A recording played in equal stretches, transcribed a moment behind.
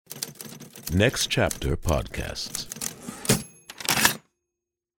Next Chapter Podcasts.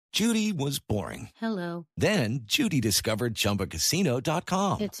 Judy was boring. Hello. Then Judy discovered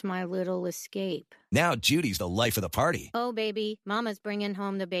ChumbaCasino.com. It's my little escape. Now Judy's the life of the party. Oh, baby, mama's bringing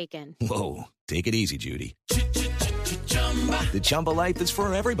home the bacon. Whoa, take it easy, Judy. The Chumba life is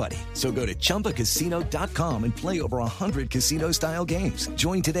for everybody. So go to ChumbaCasino.com and play over 100 casino-style games.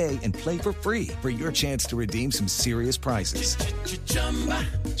 Join today and play for free for your chance to redeem some serious prizes.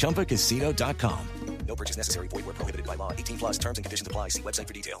 ChumbaCasino.com. No purchase necessary. Void where prohibited by law. 18 plus terms and conditions apply. See website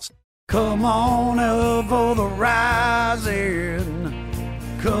for details. Come on up for the rising.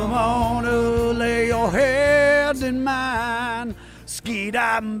 Come on up, lay your head in mine.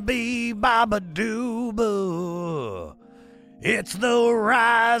 Ski-dime-bee, baba-dooba. It's The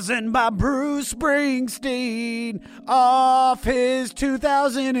Rising by Bruce Springsteen off his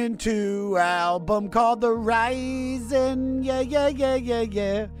 2002 album called The Rising. Yeah, yeah, yeah, yeah,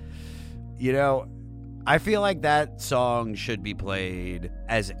 yeah. You know, I feel like that song should be played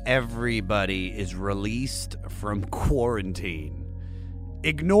as everybody is released from quarantine.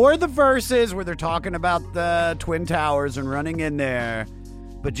 Ignore the verses where they're talking about the Twin Towers and running in there,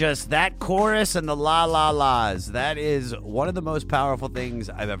 but just that chorus and the la-la-las. That is one of the most powerful things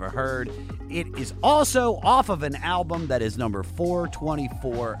I've ever heard. It is also off of an album that is number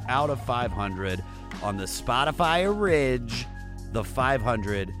 424 out of 500 on the Spotify Ridge, The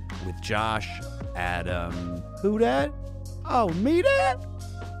 500 with Josh Adam. Who dat? Oh, me dat?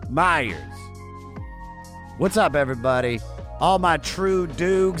 Myers. What's up, everybody? All my true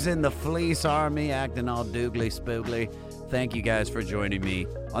Doogs in the Fleece Army acting all doogly spoogly. Thank you guys for joining me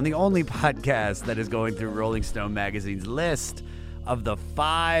on the only podcast that is going through Rolling Stone magazine's list of the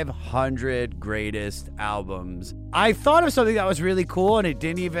 500 greatest albums. I thought of something that was really cool, and it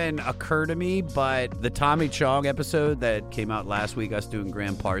didn't even occur to me, but the Tommy Chong episode that came out last week, us doing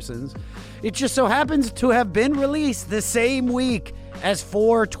Graham Parsons, it just so happens to have been released the same week as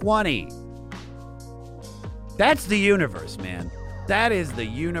 420. That's the universe, man. That is the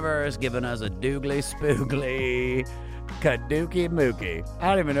universe giving us a doogly spoogly kadookie mookie. I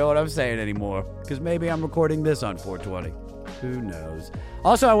don't even know what I'm saying anymore, because maybe I'm recording this on 420. Who knows?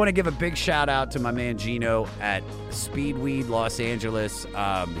 Also, I want to give a big shout out to my man Gino at Speedweed Los Angeles.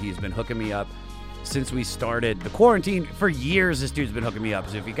 He's been hooking me up since we started the quarantine. For years, this dude's been hooking me up.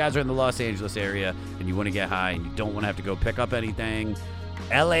 So if you guys are in the Los Angeles area and you want to get high and you don't want to have to go pick up anything,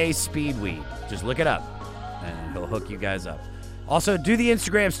 LA Speedweed. Just look it up and he'll hook you guys up. Also, do the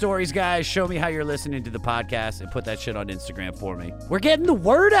Instagram stories, guys. Show me how you're listening to the podcast and put that shit on Instagram for me. We're getting the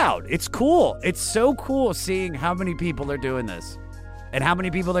word out. It's cool. It's so cool seeing how many people are doing this and how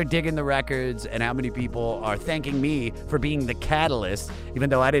many people are digging the records and how many people are thanking me for being the catalyst, even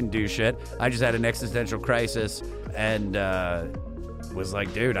though I didn't do shit. I just had an existential crisis and was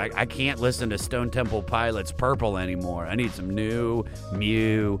like, dude, I can't listen to Stone Temple Pilots' Purple anymore. I need some new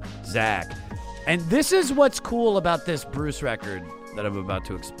Zach. And this is what's cool about this Bruce record that I'm about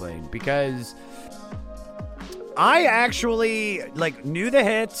to explain, because I actually knew the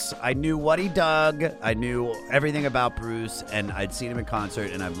hits. I knew what he dug. I knew everything about Bruce, and I'd seen him in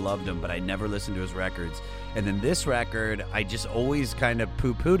concert, and I've loved him, but I never listened to his records. And then this record, I just always kind of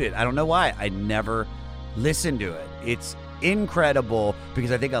poo-pooed it. I don't know why. I never listened to it. It's incredible,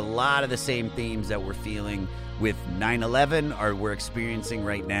 because I think a lot of the same themes that we're feeling with 9/11 we're experiencing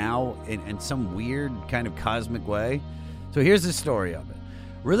right now in some weird kind of cosmic way. So here's the story of it.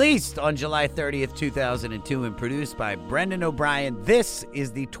 Released on July 30th, 2002 and produced by Brendan O'Brien, this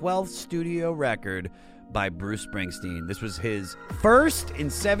is the 12th studio record by Bruce Springsteen. This was his first in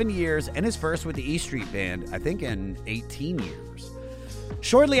 7 years and his first with the E Street Band, I think in 18 years.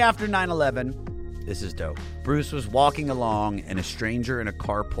 Shortly after 9/11, this is dope, Bruce was walking along and a stranger in a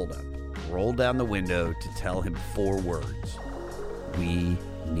car pulled up, rolled down the window to tell him 4 words: "We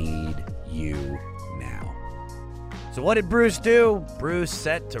need you now." So what did Bruce do? Bruce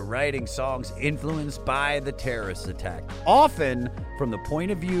set to writing songs influenced by the terrorist attack, often from the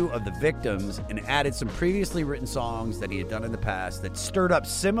point of view of the victims, and added some previously written songs that he had done in the past that stirred up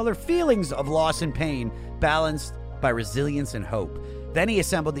similar feelings of loss and pain, balanced by resilience and hope. Then he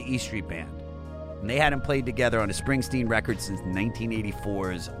assembled the E Street Band, and they hadn't played together on a Springsteen record since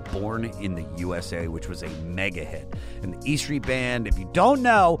 1984's Born in the USA, which was a mega hit. And the E Street Band, if you don't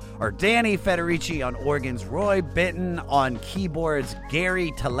know, are Danny Federici on organs, Roy Bittan on keyboards,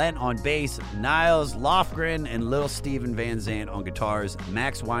 Gary Talent on bass, Niles Lofgren and Lil Steven Van Zandt on guitars,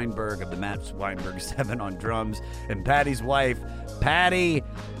 Max Weinberg of the Max Weinberg 7 on drums, and Patty's wife, Patty,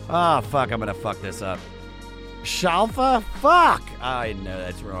 I'm going to fuck this up. Shalfa? Fuck! I know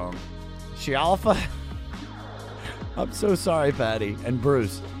that's wrong. Shalfa? I'm so sorry, Patty and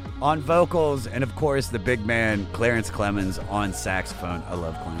Bruce. on vocals, and of course the big man Clarence Clemons on saxophone. I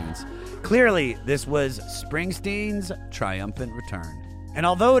love Clarence. Clearly, this was Springsteen's triumphant return. And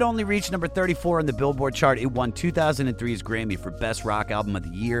although it only reached number 34 on the Billboard chart, it won 2003's Grammy for Best Rock Album of the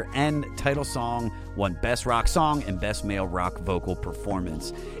Year, and title song won Best Rock Song and Best Male Rock Vocal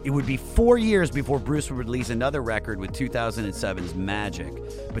Performance. It would be 4 years before Bruce would release another record with 2007's Magic.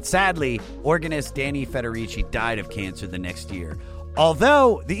 But sadly, organist Danny Federici died of cancer the next year.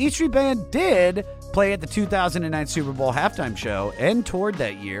 Although the E Street Band did play at the 2009 Super Bowl halftime show and toured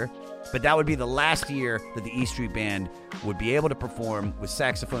that year, but that would be the last year that the E Street Band would be able to perform with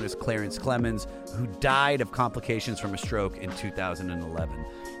saxophonist Clarence Clemons, who died of complications from a stroke in 2011.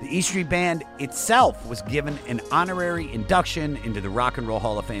 The E Street Band itself was given an honorary induction into the Rock and Roll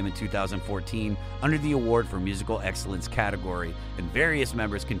Hall of Fame in 2014 under the Award for Musical Excellence category, and various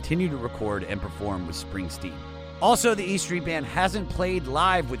members continue to record and perform with Springsteen. Also, the E Street Band hasn't played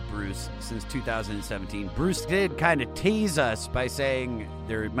live with Bruce since 2017. Bruce did kind of tease us by saying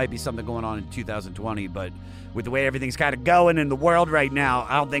there might be something going on in 2020, but with the way everything's kind of going in the world right now,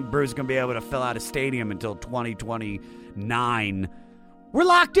 I don't think Bruce is going to be able to fill out a stadium until 2029. We're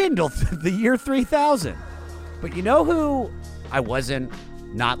locked in till the year 3000. But you know who I wasn't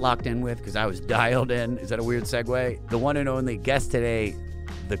not locked in with because I was dialed in? Is that a weird segue? The one and only guest today,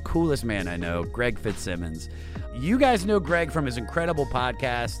 the coolest man I know, Greg Fitzsimmons. You guys know Greg from his incredible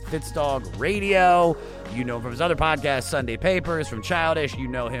podcast, Fitzdog Radio. You know him from his other podcast, Sunday Papers, from Childish. You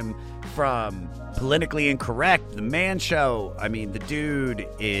know him from Politically Incorrect, The Man Show. I mean, the dude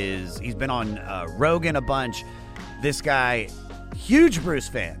he's been on Rogan a bunch. This guy, huge Bruce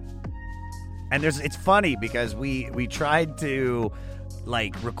fan. And it's funny because we tried to,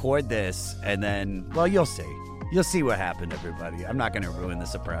 record this and then, well, you'll see. You'll see what happened, everybody. I'm not going to ruin the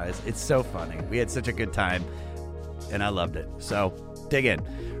surprise. It's so funny. We had such a good time. And I loved it. So, dig in.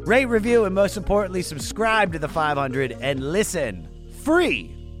 Rate, review, and most importantly, subscribe to the 500 and listen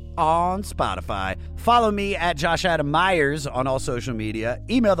free on Spotify. Follow me at Josh Adam Myers on all social media.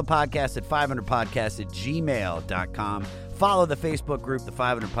 Email the podcast at 500podcast@gmail.com. Follow the Facebook group, The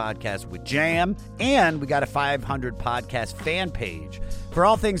 500 Podcast with Jam. And we got a 500 Podcast fan page. For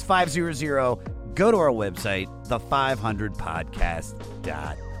all things 500, go to our website,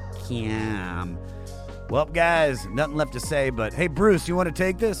 the500podcast.com. Well, guys, nothing left to say, but hey, Bruce, you want to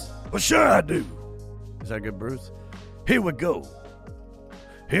take this? Well, sure I do. Is that good, Bruce? Here we go.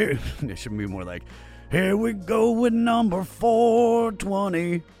 Here, it should be more like, here we go with number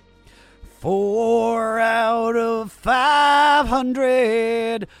 420. 4 out of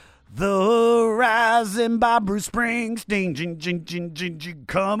 500. The Rising by Bruce Springsteen.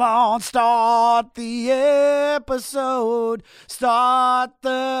 Come on, start the episode. Start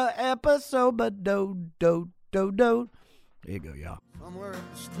the episode, but don't. There you go, y'all. Somewhere in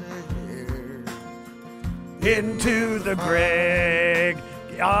the stair. Into the Greg.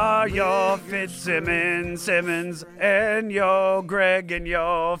 Are your Fitzsimmons, Simmons, and your Greg, and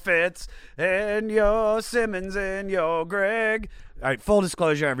your Fitz, and your Simmons, and your Greg. All right, full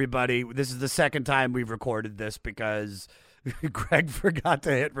disclosure, everybody. This is the second time we've recorded this because Greg forgot to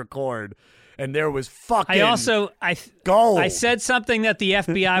hit record, and there was fucking gold. I said something that the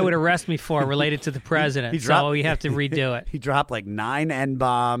FBI would arrest me for related to the president, so we have to redo it. He dropped like 9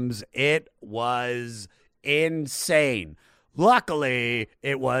 N-bombs. It was insane. Luckily,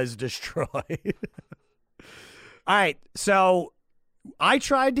 it was destroyed. All right, so I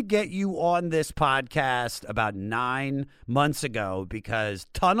tried to get you on this podcast about 9 months ago because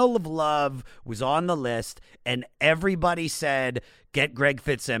Tunnel of Love was on the list, and everybody said, get Greg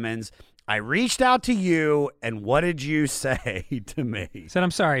Fitzsimmons. I reached out to you, and what did you say to me? I said,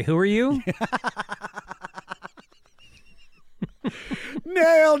 I'm sorry, who are you?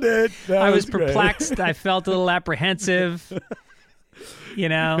 Nailed it. I was perplexed. I felt a little apprehensive.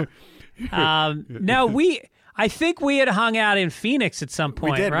 No, I think we had hung out in Phoenix at some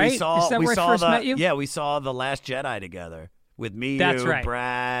point, we did. right? Is that where I first met you? Yeah, we saw The Last Jedi together with me, That's you, right.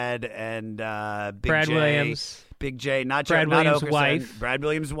 Brad, and Big Brad J. Williams. Big J, not Brad Williams' wife. Brad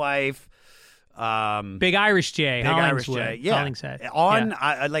Williams' wife. Big Irish J. Big Irish J. Yeah. Hollingshead.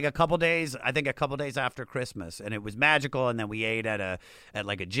 Like a couple days after Christmas, and it was magical. And then we ate at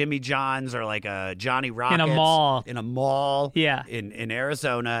like a Jimmy John's or like a Johnny Rockets in a mall. Yeah. In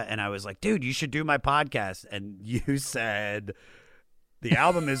Arizona, and I was like, dude, you should do my podcast. And you said, the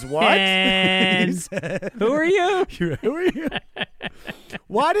album is what? And who are you? Who are you?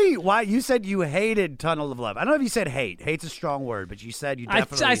 Why you said you hated Tunnel of Love? I don't know if you said hate. Hate's a strong word, but you said you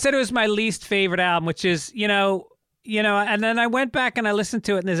definitely. I said it was my least favorite album, which is, and then I went back and I listened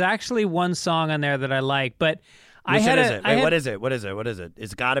to it, and there's actually one song on there that I like, but What is it?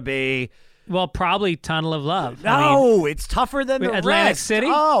 It's got to be. Well, probably Tunnel of Love. No, it's tougher than the Atlantic rest. City?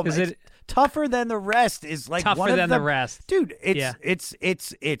 Oh, Is it tougher than the rest? Is like tougher one of than the rest? Dude,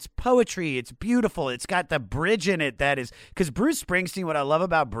 it's poetry. It's beautiful. It's got the bridge in it that is because Bruce Springsteen. What I love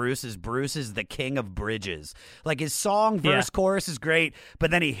about Bruce is the king of bridges. Like his song verse chorus is great,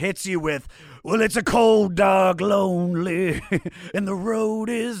 but then he hits you with, well, it's a cold, dark, lonely, and the road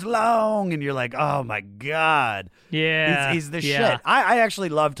is long, and you're like, oh my god, yeah, he's the shit. I actually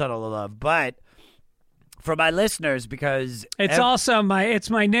love Tunnel of Love, but for my listeners, because it's also my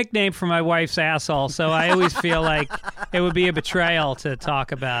nickname for my wife's asshole, so I always feel like it would be a betrayal to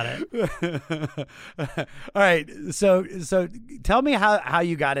talk about it. All right, so tell me how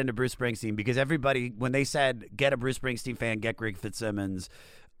you got into Bruce Springsteen, because everybody, when they said get a Bruce Springsteen fan, get Greg Fitzsimmons.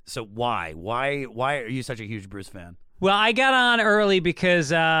 So why are you such a huge Bruce fan? Well, I got on early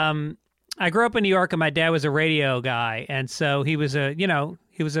because I grew up in New York, and my dad was a radio guy, and so he was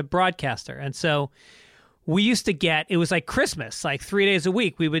a broadcaster, and so we used to get, it was like Christmas, like 3 days a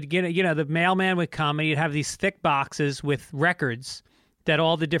week. We would get, the mailman would come and he'd have these thick boxes with records that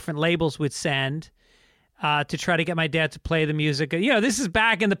all the different labels would send to try to get my dad to play the music. This is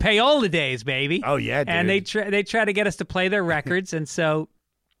back in the payola days, baby. Oh, yeah, dude. And they try to get us to play their records. And so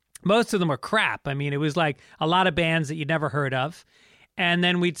most of them were crap. I mean, it was like a lot of bands that you'd never heard of. And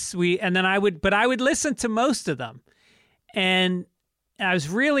then I would listen to most of them. And I was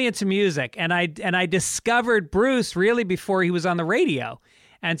really into music, and I discovered Bruce really before he was on the radio,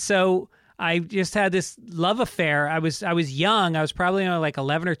 and so I just had this love affair. I was young. I was probably only like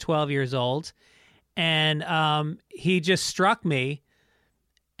 11 or 12 years old, and he just struck me,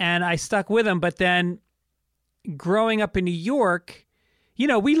 and I stuck with him. But then, growing up in New York,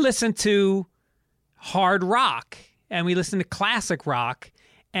 we listened to hard rock and we listened to classic rock,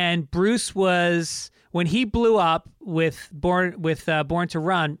 and Bruce was. When he blew up with Born to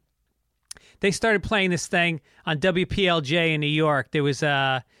Run, they started playing this thing on WPLJ in New York. There was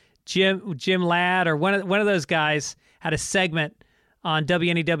Jim Ladd, or one of those guys had a segment on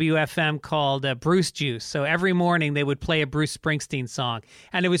WNEW-FM called Bruce Juice. So every morning they would play a Bruce Springsteen song,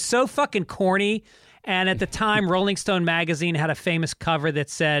 and it was so fucking corny. And at the time, Rolling Stone magazine had a famous cover that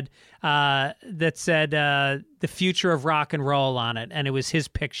said the future of rock and roll on it, and it was his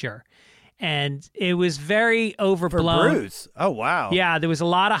picture. And it was very overblown. For Bruce? Oh, wow. Yeah, there was a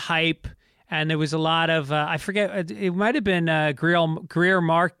lot of hype, and there was a lot of, I forget, it might have been Greer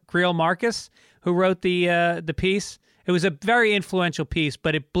Marcus who wrote the piece. It was a very influential piece,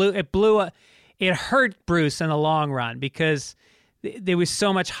 but it hurt Bruce in the long run because there was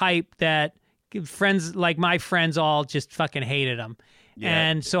so much hype that friends, like my friends, all just fucking hated him. Yeah.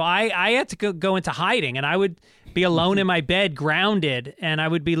 And so I had to go into hiding, and I would be alone in my bed, grounded, and I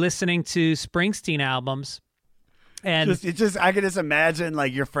would be listening to Springsteen albums. And I can just imagine,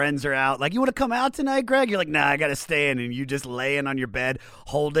 like, your friends are out. Like, you want to come out tonight, Greg? You're like, nah, I got to stay in. And you just laying on your bed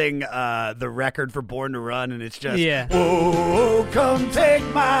holding the record for Born to Run, and it's just, whoa, come take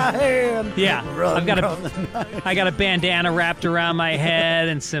my hand. Yeah, Run, I got a bandana wrapped around my head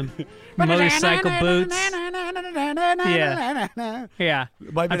and some motorcycle boots. Yeah.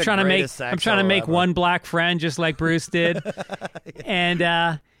 I'm trying to make one black friend just like Bruce did.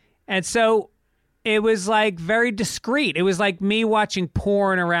 And so it was like very discreet. It was like me watching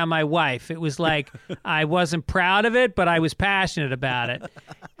porn around my wife. It was like I wasn't proud of it, but I was passionate about it.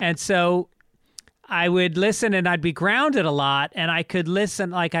 And so I would listen, and I'd be grounded a lot, and I could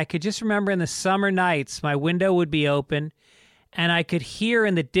listen. Like, I could just remember in the summer nights, my window would be open, and I could hear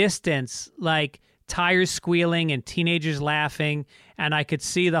in the distance, like, tires squealing and teenagers laughing, and I could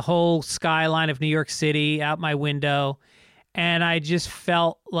see the whole skyline of New York City out my window, and I just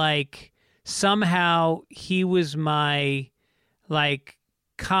felt like somehow he was my, like,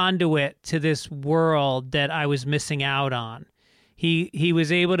 conduit to this world that I was missing out on. He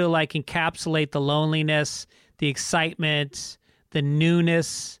was able to, like, encapsulate the loneliness, the excitement, the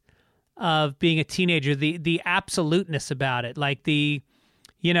newness of being a teenager, the absoluteness about it, like he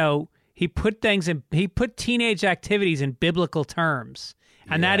put teenage activities in biblical terms,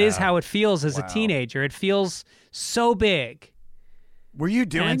 and that is how it feels as a teenager. It feels so big. Were you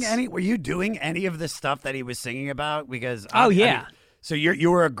doing any of the stuff that he was singing about? Because so you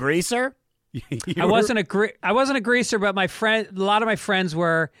were a greaser? I wasn't a greaser, but a lot of my friends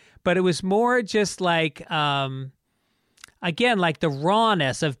were, but it was more just like again, like the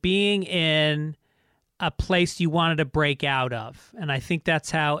rawness of being in a place you wanted to break out of. And I think that's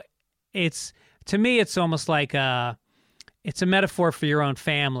how to me, it's almost like it's a metaphor for your own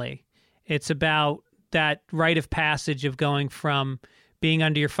family. It's about that rite of passage of going from being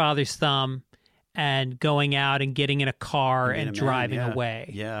under your father's thumb and going out and getting in a car and driving away.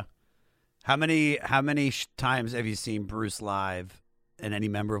 Yeah. How many times have you seen Bruce live in any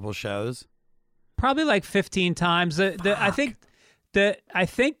memorable shows? Probably like 15 times. I think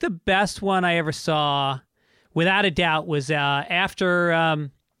the best one I ever saw, without a doubt, was after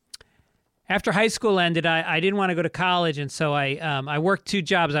high school ended. I didn't want to go to college, and so I worked 2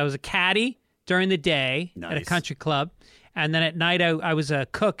 jobs. I was a caddy during the day at a country club, and then at night I was a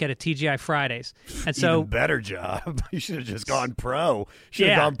cook at a TGI Fridays. And so, even better job. You should have just gone pro. Should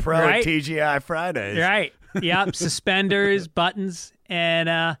have gone pro at TGI Fridays. Right. Yep. Suspenders, buttons,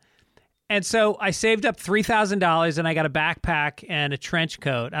 and so I saved up $3,000 and I got a backpack and a trench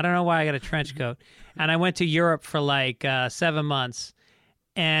coat. I don't know why I got a trench coat. And I went to Europe for like 7 months.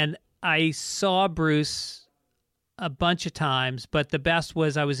 And I saw Bruce a bunch of times, but the best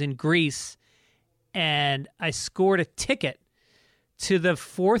was I was in Greece and I scored a ticket to the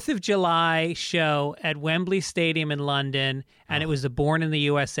 4th of July show at Wembley Stadium in London. And it was the Born in the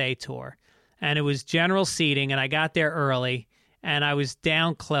USA tour. And it was general seating. And I got there early and I was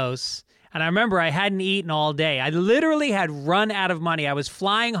down close. And I remember I hadn't eaten all day. I literally had run out of money. I was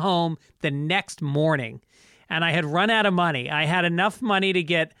flying home the next morning, and I had run out of money. I had enough money to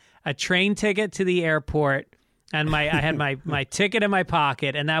get a train ticket to the airport, and I had my ticket in my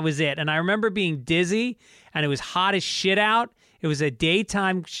pocket, and that was it. And I remember being dizzy, and it was hot as shit out. It was a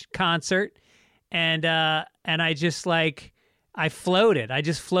daytime concert, and I just I floated. I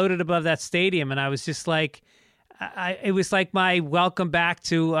just floated above that stadium, and I was just like, it was like my welcome back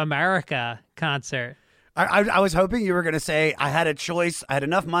to America concert. I was hoping you were going to say I had a choice. I had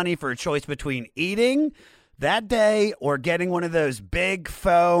enough money for a choice between eating that day or getting one of those big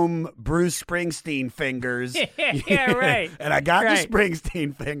foam Bruce Springsteen fingers. Yeah, right. And I got the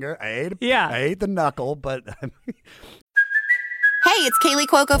Springsteen finger. I ate the knuckle, but... Hey, it's Kaylee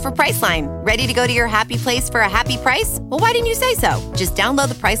Cuoco for Priceline. Ready to go to your happy place for a happy price? Well, why didn't you say so? Just download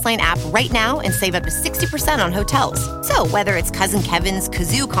the Priceline app right now and save up to 60% on hotels. So whether it's Cousin Kevin's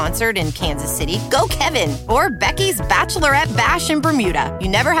Kazoo Concert in Kansas City, go Kevin, or Becky's Bachelorette Bash in Bermuda, you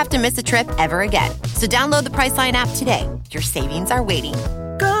never have to miss a trip ever again. So download the Priceline app today. Your savings are waiting.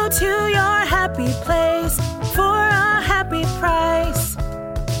 Go to your happy place for a happy price.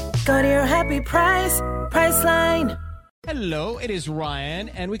 Go to your happy price, Priceline. Hello, it is Ryan,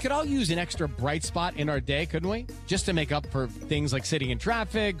 and we could all use an extra bright spot in our day, couldn't we? Just to make up for things like sitting in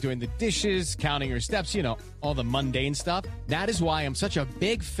traffic, doing the dishes, counting your steps, all the mundane stuff. That is why I'm such a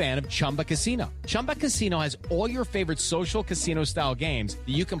big fan of Chumba Casino. Chumba Casino has all your favorite social casino-style games that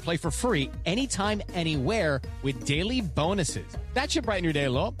you can play for free anytime, anywhere with daily bonuses. That should brighten your day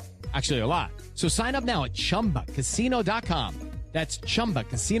a little. Actually, a lot. So sign up now at ChumbaCasino.com. That's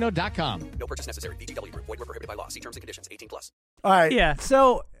ChumbaCasino.com. No purchase necessary. VGW Group. Void where prohibited by law. See terms and conditions. 18+. All right. Yeah.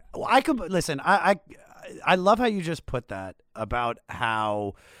 So I could listen. I love how you just put that about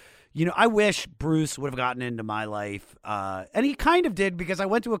how, I wish Bruce would have gotten into my life. And he kind of did, because I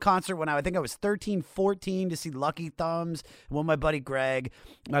went to a concert when I think I was 13, 14 to see Lucky Thumbs. Well, my buddy Greg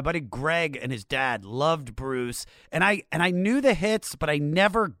and his dad loved Bruce. And I knew the hits, but I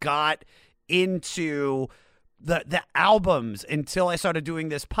never got into the albums until I started doing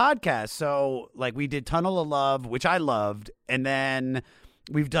this podcast. So we did Tunnel of Love, which I loved, and then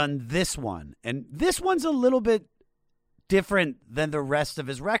we've done this one. And this one's a little bit different than the rest of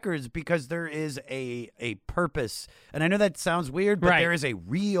his records because there is a purpose. And I know that sounds weird, but there is a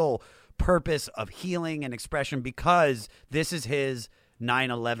real purpose of healing and expression because this is his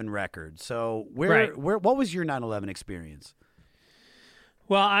 9/11 record. So what was your 9/11 experience?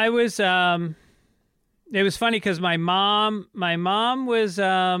 Well, I was it was funny because my mom was,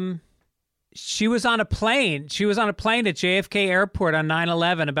 she was on a plane. She was on a plane at JFK Airport on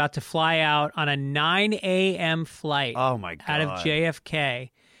 9/11 about to fly out on a 9 a.m. flight. Oh, my God. Out of JFK.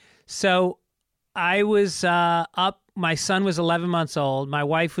 So I was up. My son was 11 months old. My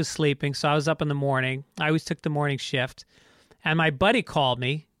wife was sleeping, so I was up in the morning. I always took the morning shift. And my buddy called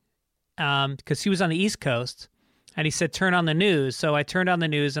me because he was on the East Coast, and he said, turn on the news. So I turned on the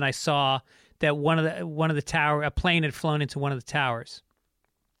news, and I saw that one of the tower, a plane had flown into one of the towers.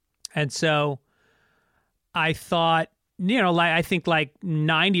 And so I thought, I think like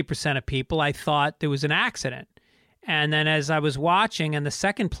 90% of people, I thought there was an accident. And then as I was watching and the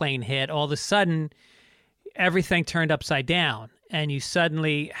second plane hit, all of a sudden everything turned upside down and you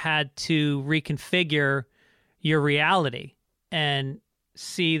suddenly had to reconfigure your reality and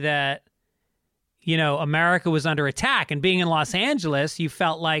see that America was under attack. And being in Los Angeles, you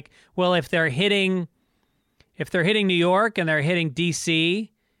felt like, well, if they're hitting New York and they're hitting DC,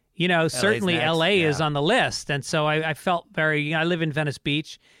 certainly LA is on the list. And so I felt I live in Venice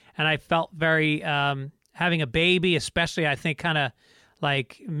Beach, and I felt very having a baby, especially, I think, kind of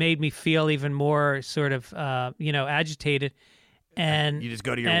like made me feel even more sort of agitated. And you just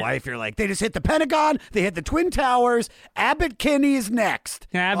go to your wife, you're like, they just hit the Pentagon, they hit the Twin Towers, Abbott Kinney is next.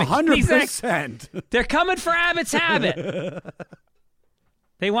 100%. They're coming for Abbott's Abbott.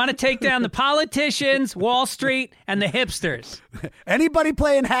 They want to take down the politicians, Wall Street, and the hipsters. Anybody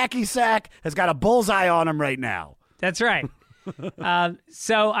playing hacky sack has got a bullseye on them right now. That's right.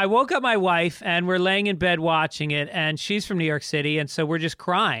 So I woke up my wife, and we're laying in bed watching it, and she's from New York City, and so we're just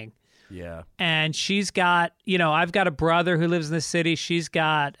crying. Yeah. And she's got, I've got a brother who lives in the city. She's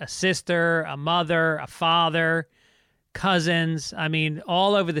got a sister, a mother, a father, cousins,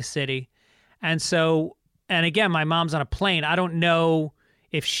 all over the city. And so, and again, my mom's on a plane. I don't know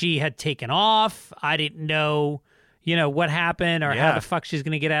if she had taken off. I didn't know, what happened or how the fuck she's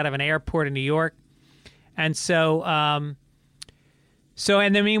going to get out of an airport in New York. And so,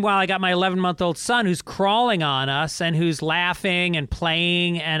 and then meanwhile, I got my 11-month-old son who's crawling on us and who's laughing and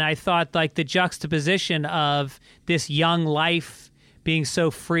playing. And I thought, like, the juxtaposition of this young life being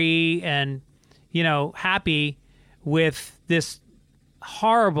so free and, happy with this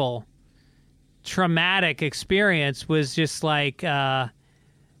horrible, traumatic experience was just like,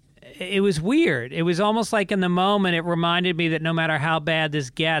 it was weird. It was almost like in the moment, it reminded me that no matter how bad this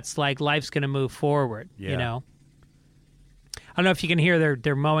gets, like, life's going to move forward, I don't know if you can hear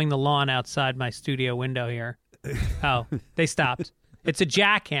they're mowing the lawn outside my studio window here. Oh, they stopped. It's a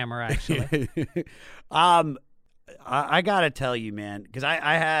jackhammer, actually. I got to tell you, man, because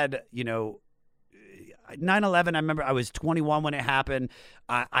I had, 9/11, I remember I was 21 when it happened.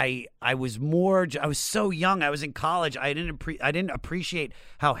 I was so young. I was in college. I didn't appreciate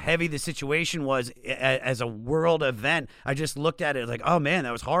how heavy the situation was as a world event. I just looked at it like, oh man,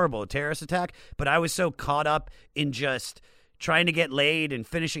 that was horrible, a terrorist attack. But I was so caught up in just trying to get laid and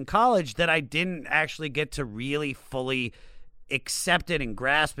finishing college that I didn't actually get to really fully accept it and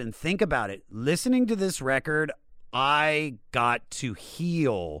grasp and think about it. Listening to this record, I got to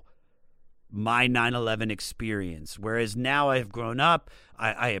heal my 9/11 experience. Whereas now I've grown up,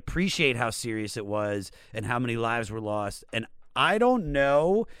 I appreciate how serious it was and how many lives were lost. And I don't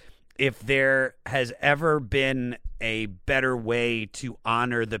know if there has ever been a better way to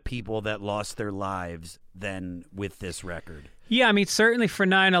honor the people that lost their lives than with this record. Yeah, certainly for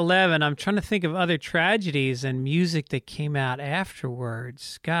 9/11, I'm trying to think of other tragedies and music that came out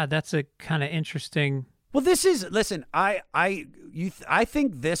afterwards. God, that's a kind of interesting. Well, listen, I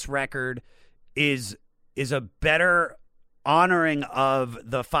think this record is a better honoring of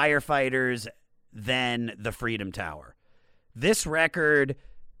the firefighters than the Freedom Tower. This record,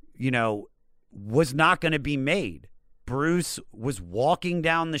 was not going to be made. Bruce was walking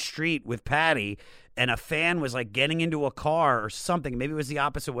down the street with Patty, and a fan was like getting into a car or something. Maybe it was the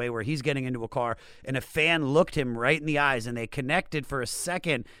opposite way where he's getting into a car, and a fan looked him right in the eyes, and they connected for a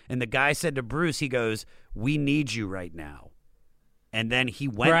second, and the guy said to Bruce, he goes, "We need you right now." And then he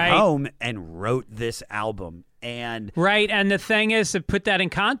went home and wrote this album. And the thing is, to put that in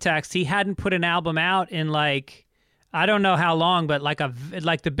context, he hadn't put an album out in I don't know how long, but like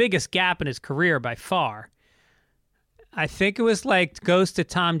the biggest gap in his career by far. I think it was like Ghost of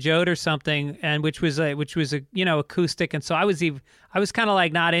Tom Joad or something, and which was acoustic. And so I was kind of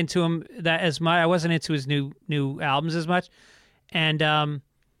like not into him that as much. I wasn't into his new albums as much, and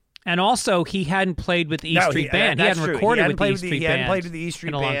also he hadn't played with the E Street Band. He hadn't recorded with the E Street Band. He hadn't played with the E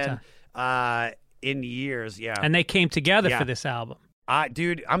Street Band in years. Yeah, and they came together for this album.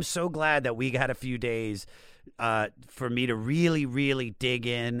 Dude, I'm so glad that we had a few days for me to really, really dig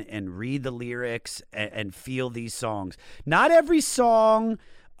in and read the lyrics and feel these songs. Not every song,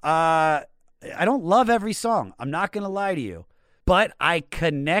 I don't love every song. I'm not going to lie to you. But I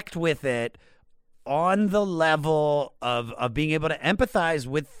connect with it on the level of being able to empathize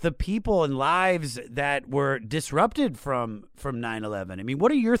with the people and lives that were disrupted from 9/11.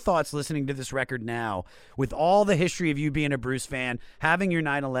 What are your thoughts listening to this record now with all the history of you being a Bruce fan, having your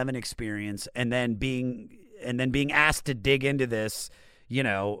 9/11 experience, and then being asked to dig into this,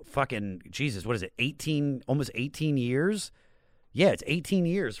 fucking Jesus, what is it? Almost 18 years? Yeah, it's 18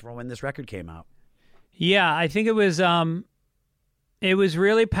 years from when this record came out. Yeah, I think it was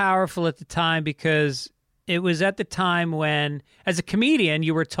really powerful at the time because it was at the time when, as a comedian,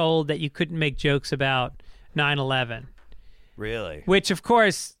 you were told that you couldn't make jokes about 9/11. Really? Which, of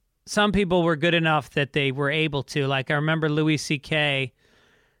course, some people were good enough that they were able to. Like, I remember Louis C.K.,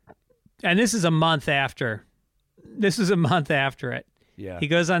 and this is a month after it. Yeah. He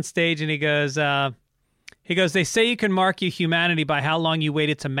goes on stage and he goes, they say you can mark your humanity by how long you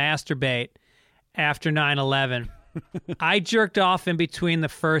waited to masturbate after 9/11. I jerked off in between the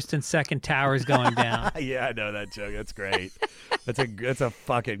first and second towers going down. Yeah, I know that joke. That's great. That's a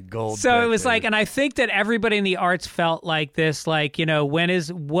fucking gold. So it was like, and I think that everybody in the arts felt like this, like, you know, what is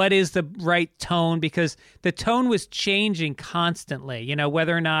the right tone? Because the tone was changing constantly, you know,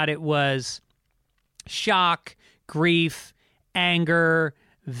 whether or not it was shock, grief, anger,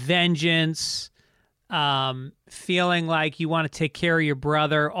 vengeance, feeling like you want to take care of your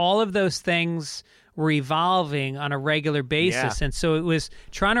brother. All of those things were evolving on a regular basis. Yeah. And so it was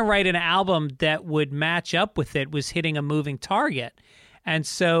trying to write an album that would match up with it was hitting a moving target. And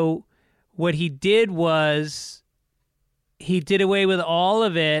so what he did was he did away with all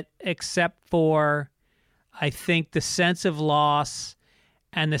of it except for, I think, the sense of loss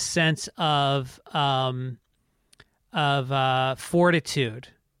and the sense of fortitude.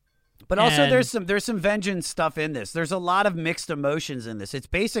 But also, there's some vengeance stuff in this. There's a lot of mixed emotions in this. It's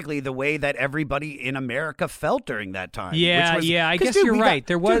basically the way that everybody in America felt during that time. Yeah, I guess you're right.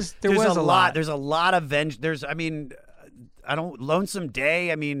 There was a lot. There's a lot of vengeance. Lonesome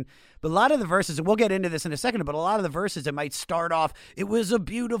Day. I mean, but a lot of the verses, and we'll get into this in a second, but a lot of the verses, it might start off, it was a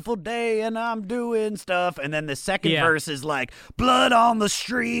beautiful day and I'm doing stuff. And then the second verse is like, blood on the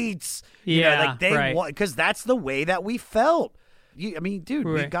streets. Because that's the way that we felt. We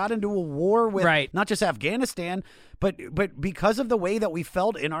got into a war with not just Afghanistan, but because of the way that we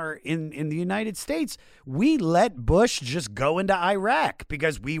felt in the United States, we let Bush just go into Iraq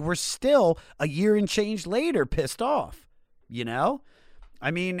because we were still a year and change later pissed off. You know,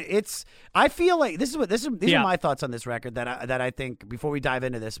 I mean, I feel like these are my thoughts on this record that I think before we dive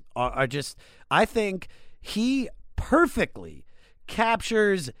into this are just, I think he perfectly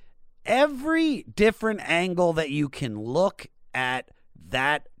captures every different angle that you can look at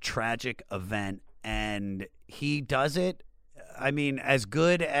that tragic event, and he does it, I mean, as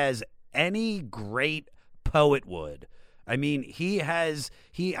good as any great poet would. I mean,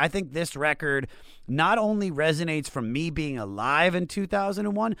 I think this record not only resonates from me being alive in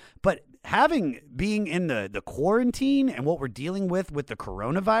 2001, but being in the quarantine and what we're dealing with the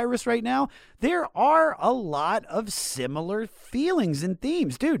coronavirus right now, there are a lot of similar feelings and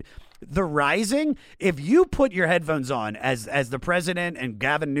themes, dude. The Rising, if you put your headphones on as the president and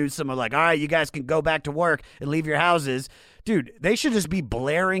Gavin Newsom are like, all right, you guys can go back to work and leave your houses. Dude, they should just be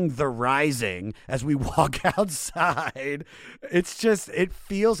blaring The Rising as we walk outside. It's just, it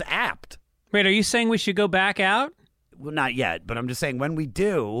feels apt. Wait, are you saying we should go back out? Well, not yet, but I'm just saying when we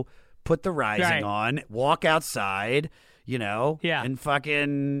do, put The Rising on, walk outside, you know, and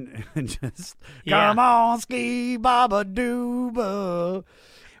fucking just come on, ski baba dooba.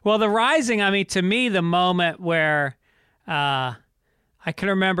 Well, The Rising, I mean, to me, the moment where I can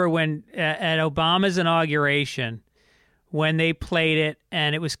remember when at Obama's inauguration, when they played it,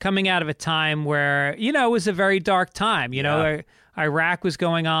 and it was coming out of a time where, you know, it was a very dark time. You know, Iraq was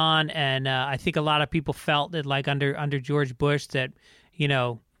going on, and I think a lot of people felt that, like, under George Bush, that,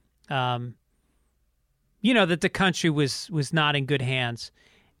 that the country was not in good hands.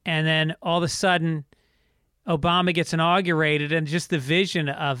 And then all of a sudden, Obama gets inaugurated, and just the vision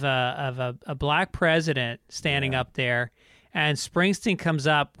of a black president standing up there, and Springsteen comes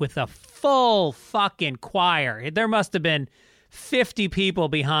up with a full fucking choir. There must have been 50 people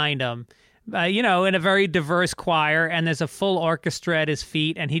behind him, in a very diverse choir, and there's a full orchestra at his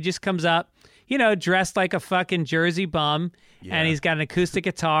feet, and he just comes up, dressed like a fucking Jersey bum, and he's got an acoustic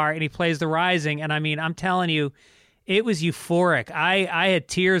guitar, and he plays The Rising, and I mean, I'm telling you, it was euphoric. I had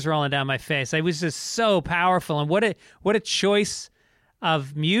tears rolling down my face. It was just so powerful. And what a choice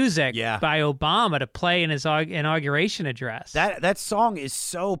of music by Obama to play in his inauguration address. That song is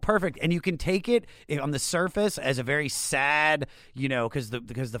so perfect, and you can take it on the surface as a very sad, because the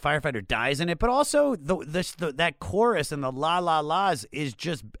firefighter dies in it, but also that chorus and the la la la's is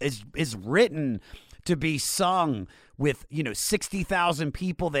just is written to be sung with 60,000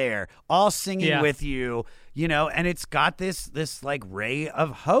 people there, all singing with you, and it's got this like ray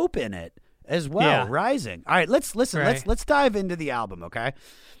of hope in it as well. Rising. All right, let's listen. Right. Let's dive into the album, okay?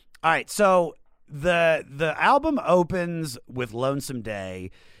 All right, so the album opens with Lonesome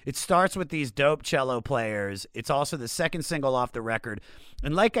Day. It starts with these dope cello players. It's also the second single off the record,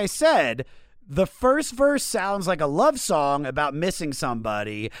 and like I said, the first verse sounds like a love song about missing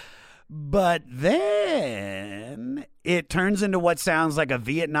somebody. But then it turns into what sounds like a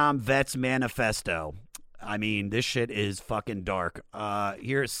Vietnam vet's manifesto. I mean, this shit is fucking dark.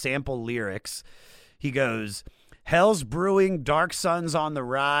 Here's sample lyrics. He goes, "Hell's brewing, dark sun's on the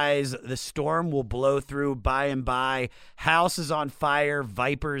rise. The storm will blow through by and by. House is on fire,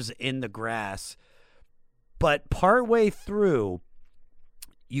 vipers in the grass." But partway through,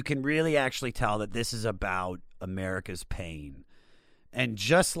 you can really actually tell that this is about America's pain. And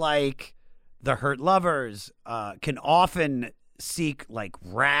just like the hurt lovers can often seek like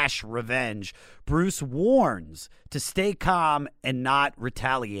rash revenge, Bruce warns to stay calm and not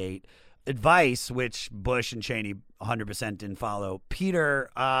retaliate. Advice which Bush and Cheney 100% didn't follow. Peter,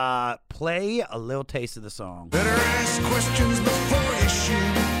 play a little taste of the song. Better ask questions before you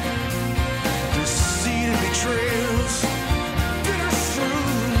shoot. Deceit and betrayals, bitter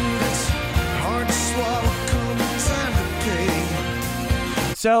fruit. It's hard to swallow, come time to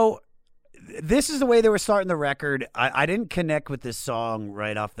pay. So this is the way they were starting the record. I didn't connect with this song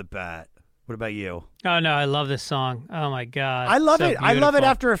right off the bat. What about you? Oh, no, I love this song. Oh, my God. I love So it. beautiful. I love it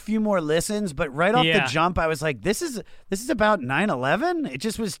after a few more listens, but right off the Yeah. jump, I was like, this is about 9/11? It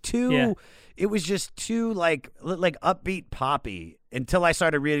just was too, Yeah. it was just too, like upbeat poppy until I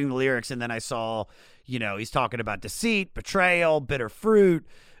started reading the lyrics, and then I saw, he's talking about deceit, betrayal, bitter fruit,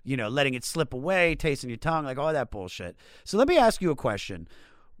 letting it slip away, tasting your tongue, like all that bullshit. So let me ask you a question.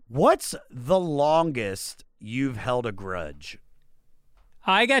 What's the longest you've held a grudge?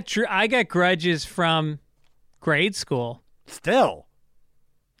 I got grudges from grade school. Still.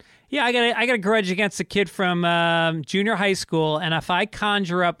 Yeah, I got a grudge against a kid from junior high school, and if I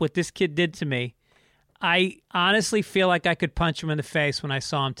conjure up what this kid did to me, I honestly feel like I could punch him in the face when I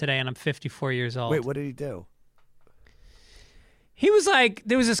saw him today, and I'm 54 years old. Wait, what did he do? He was like,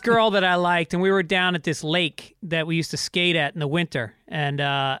 there was this girl that I liked, and we were down at this lake that we used to skate at in the winter, and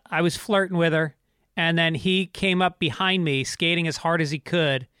I was flirting with her, and then he came up behind me, skating as hard as he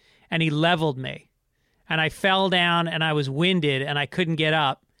could, and he leveled me. And I fell down, and I was winded, and I couldn't get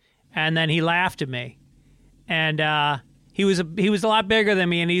up. And then he laughed at me. And he was a lot bigger than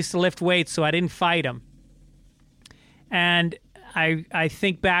me, and he used to lift weights, so I didn't fight him. And I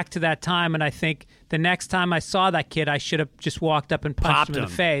think back to that time, and I think the next time I saw that kid, I should have just walked up and punched him in the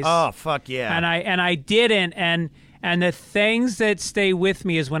face. Oh, fuck yeah. And I didn't, and the things that stay with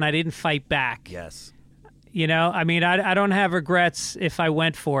me is when I didn't fight back. Yes. I mean, I don't have regrets if I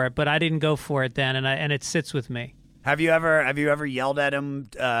went for it, but I didn't go for it then, and it sits with me. Have you ever yelled at him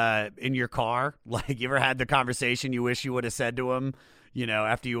in your car? Like, you ever had the conversation you wish you would have said to him,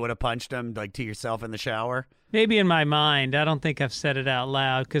 after you would have punched him, like to yourself in the shower? Maybe in my mind. I don't think I've said it out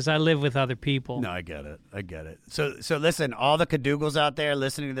loud because I live with other people. No, I get it. So listen, all the cadoogles out there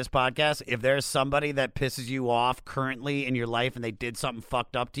listening to this podcast, if there's somebody that pisses you off currently in your life and they did something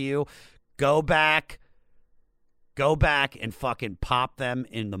fucked up to you, go back and fucking pop them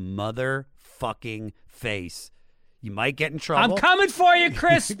in the motherfucking face. You might get in trouble. I'm coming for you,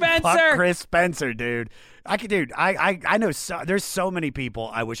 Chris Spencer. Fuck Chris Spencer, dude. I know there's so many people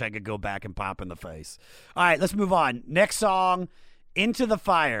I wish I could go back and pop in the face. All right, let's move on. Next song, Into the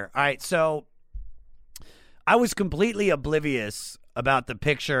Fire. All right, so I was completely oblivious about the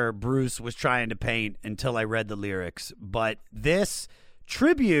picture Bruce was trying to paint until I read the lyrics. But this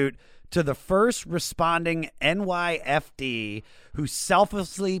tribute to the first responding NYFD who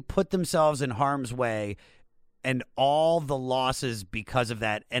selflessly put themselves in harm's way and all the losses because of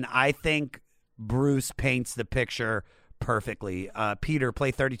that. And I think Bruce paints the picture perfectly. Peter, play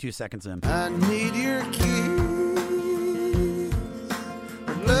 32 seconds in. I need your kiss.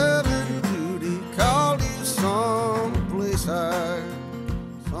 Love and duty called you someplace high,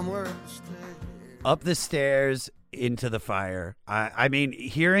 somewhere up the stairs. Up the stairs, into the fire. I mean,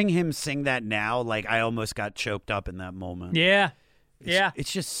 hearing him sing that now, like I almost got choked up in that moment. Yeah.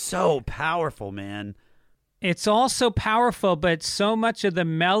 It's just so powerful, man. It's all so powerful, but so much of the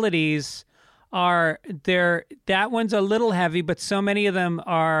melodies are there. That one's a little heavy, but so many of them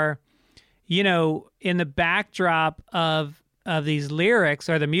are, in the backdrop of these lyrics,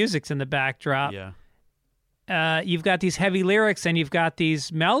 or the music's in the backdrop. Yeah. You've got these heavy lyrics and you've got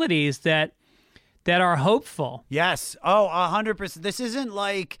these melodies that are hopeful. Yes. Oh, 100%. This isn't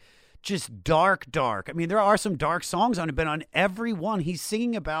like just dark. I mean, there are some dark songs on it, but on every one, he's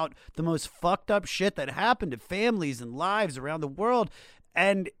singing about the most fucked up shit that happened to families and lives around the world.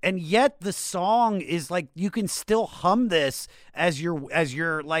 And yet the song is like, you can still hum this as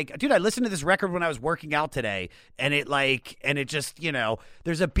you're like, dude, I listened to this record when I was working out today, and it just,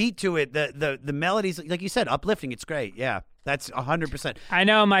 there's a beat to it. The melodies, like you said, uplifting. It's great. Yeah, that's 100%. I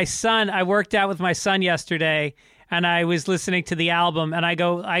know my son, I worked out with my son yesterday, and I was listening to the album, and I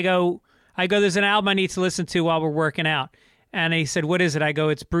go, there's an album I need to listen to while we're working out. And he said, what is it? I go,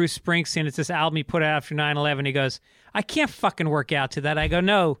 it's Bruce Springsteen. It's this album he put out after 9/11. He goes, I can't fucking work out to that. I go,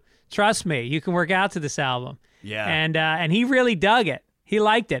 no, trust me. You can work out to this album. Yeah. And he really dug it. He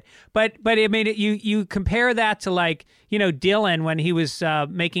liked it. But I mean, you compare that to like, Dylan when he was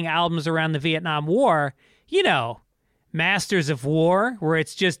making albums around the Vietnam War, Masters of War, where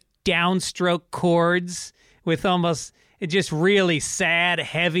it's just downstroke chords with almost just really sad,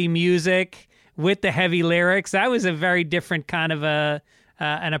 heavy music with the heavy lyrics. That was a very different kind of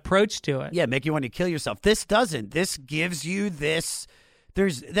an approach to it. Yeah, make you want to kill yourself. This doesn't. This gives you this.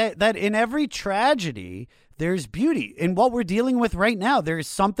 There's that in every tragedy, there's beauty. In what we're dealing with right now, there's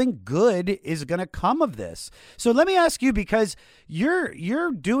something good is going to come of this. So let me ask you, because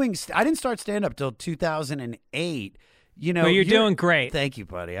you're doing, I didn't start stand-up till 2008. You know, well, you're doing great. Thank you,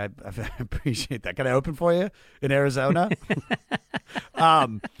 buddy. I appreciate that. Can I open for you in Arizona?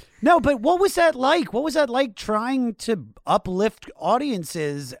 No, but what was that like? What was that like trying to uplift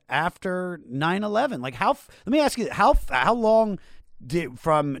audiences after 9/11? Like let me ask you, how long did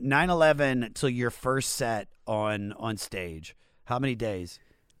from 9/11 till your first set on stage? How many days?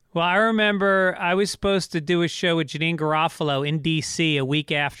 Well, I remember I was supposed to do a show with Janine Garofalo in D.C. a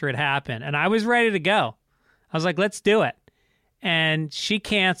week after it happened, and I was ready to go. I was like, let's do it. And she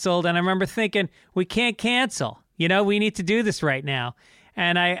canceled, and I remember thinking, we can't cancel. You know, we need to do this right now.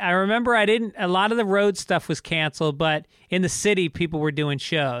 And I remember a lot of the road stuff was canceled, but in the city, people were doing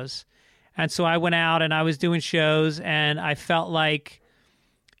shows. And so I went out and I was doing shows, and I felt like,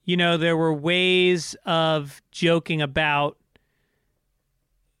 you know, there were ways of joking about.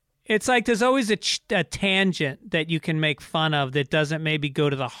 It's like there's always a tangent that you can make fun of that doesn't maybe go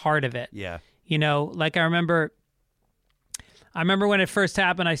to the heart of it. Yeah. You know, like I remember when it first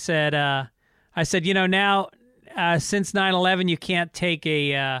happened, I said, you know, now since 9/11, you can't take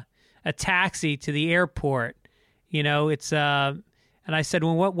a taxi to the airport. You know, it's and I said,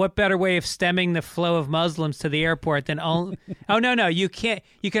 well, what better way of stemming the flow of Muslims to the airport than only? Oh no, you can't.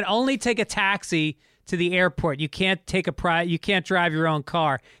 You can only take a taxi to the airport. You can't you can't drive your own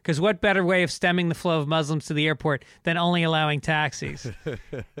car, because what better way of stemming the flow of Muslims to the airport than only allowing taxis?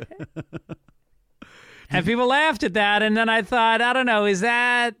 And people laughed at that, and then I thought, I don't know, is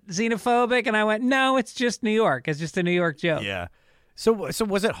that xenophobic? And I went, no, it's just New York. It's just a New York joke. Yeah. So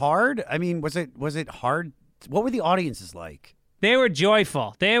was it hard? I mean, was it hard? What were the audiences like? They were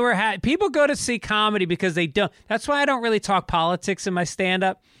joyful. They were people go to see comedy because they don't. That's why I don't really talk politics in my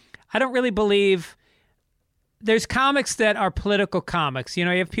stand-up. I don't really believe. There's comics that are political comics. You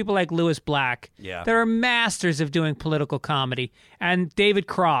know, you have people like Louis Black that are masters of doing political comedy, and David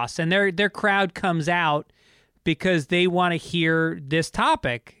Cross, and their crowd comes out because they want to hear this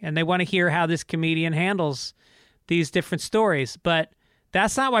topic, and they want to hear how this comedian handles these different stories. But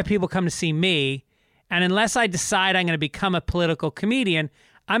that's not why people come to see me. And unless I decide I'm going to become a political comedian,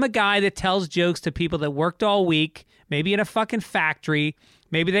 I'm a guy that tells jokes to people that worked all week, maybe in a fucking factory.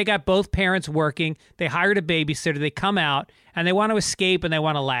 Maybe they got both parents working, they hired a babysitter, they come out, and they want to escape and they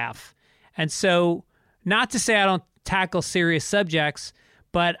want to laugh. And so, not to say I don't tackle serious subjects,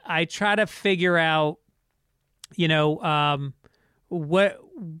 but I try to figure out, you know,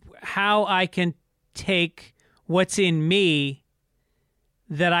 how I can take what's in me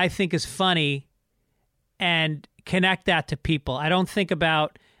that I think is funny and connect that to people. I don't think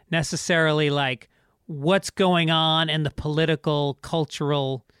about necessarily like what's going on in the political,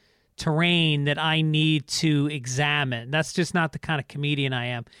 cultural terrain that I need to examine. That's just not the kind of comedian I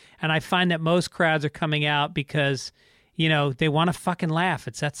am. And I find that most crowds are coming out because, you know, they want to fucking laugh.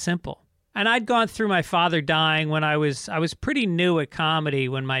 It's that simple. And I'd gone through my father dying when I was pretty new at comedy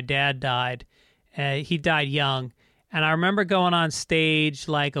when my dad died. He died young. And I remember going on stage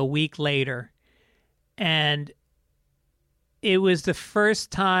like a week later, and it was the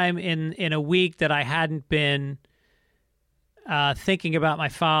first time in a week that I hadn't been thinking about my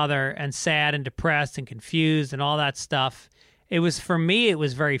father and sad and depressed and confused and all that stuff. It was, for me, it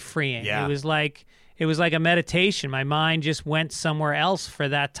was very freeing. Yeah. It was like a meditation. My mind just went somewhere else for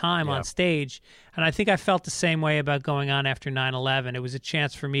that time on stage. And I think I felt the same way about going on after 9/11. It was a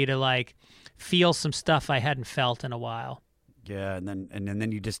chance for me to like feel some stuff I hadn't felt in a while. Yeah, and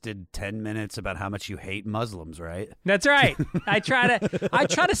then you just did 10 minutes about how much you hate Muslims, right? That's right. I try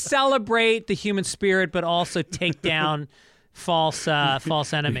to celebrate the human spirit, but also take down false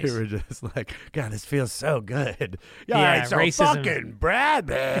enemies. You were just like, God, this feels so good. Yeah, so racism. Fucking Brad.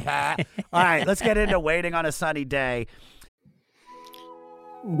 All right, let's get into Waiting on a Sunny Day.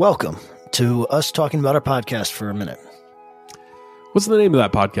 Welcome to us talking about our podcast for a minute. What's the name of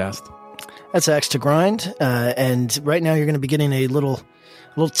that podcast? That's Axe to Grind, and right now you're going to be getting a little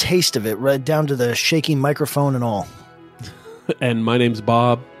taste of it, right down to the shaky microphone and all. And my name's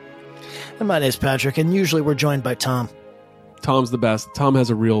Bob. And my name's Patrick, and usually we're joined by Tom. Tom's the best. Tom has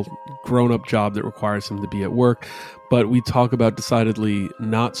a real grown-up job that requires him to be at work, but we talk about decidedly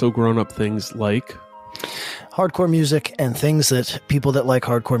not so grown-up things like hardcore music and things that people that like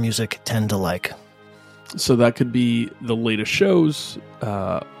hardcore music tend to like. So that could be the latest shows,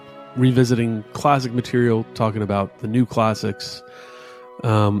 revisiting classic material, talking about the new classics,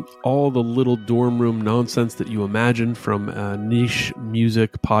 all the little dorm room nonsense that you imagine from a niche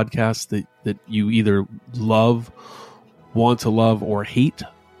music podcast that you either love, want to love, or hate.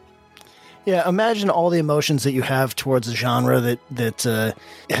 Yeah, imagine all the emotions that you have towards a genre that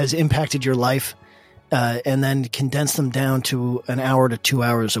has impacted your life, and then condense them down to an hour to 2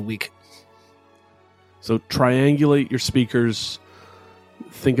 hours a week. So triangulate your speakers,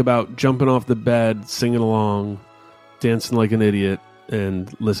 think about jumping off the bed, singing along, dancing like an idiot,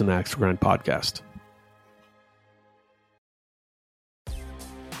 and listen to Axe to Grind podcast.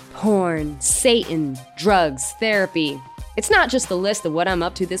 Porn, Satan, drugs, therapy. It's not just the list of what I'm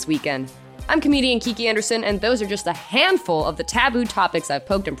up to this weekend. I'm comedian Kiki Anderson, and those are just a handful of the taboo topics I've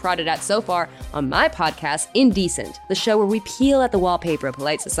poked and prodded at so far on my podcast, Indecent, the show where we peel at the wallpaper of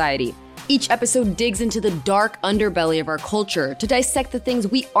polite society. Each episode digs into the dark underbelly of our culture to dissect the things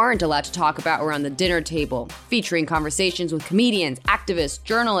we aren't allowed to talk about around the dinner table, featuring conversations with comedians, activists,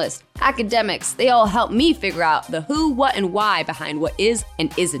 journalists, academics. They all help me figure out the who, what, and why behind what is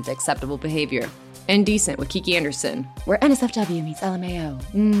and isn't acceptable behavior. Indecent with Kiki Anderson, where NSFW meets LMAO.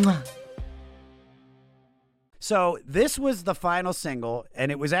 Mwah. So this was the final single,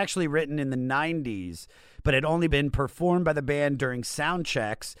 and it was actually written in the 90s, but had only been performed by the band during sound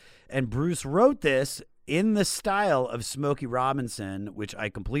checks. And Bruce wrote this in the style of Smokey Robinson, which I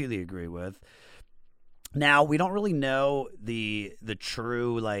completely agree with. Now, we don't really know the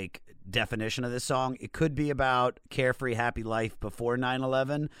true definition of this song. It could be about carefree, happy life before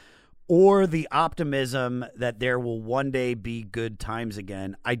 9/11, or the optimism that there will one day be good times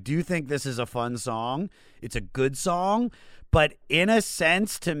again. I do think this is a fun song. It's a good song, but in a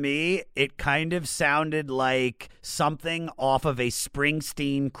sense, to me, it kind of sounded like something off of a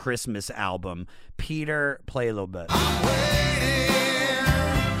Springsteen Christmas album. Peter, play a little bit.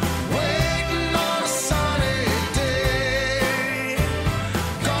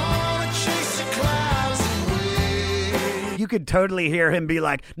 You could totally hear him be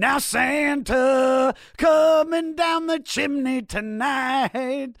like, now Santa coming down the chimney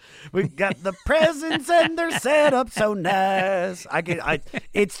tonight. We got the presents and they're set up so nice.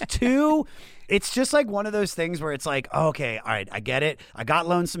 It's just like one of those things where it's like, okay, all right, I get it. I got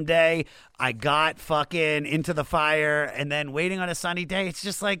Lonesome Day. I got fucking Into the Fire, and then Waiting on a Sunny Day. It's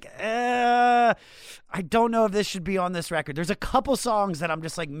just like, I don't know if this should be on this record. There's a couple songs that I'm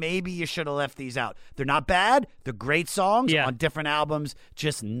just like, maybe you should have left these out. They're not bad. They're great songs on different albums,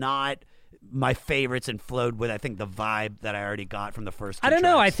 just not my favorites and flowed with, I think, the vibe that I already got from the first two I don't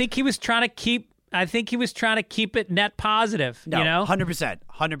know. tracks. I think he was trying to keep it net positive, No, you know? 100%.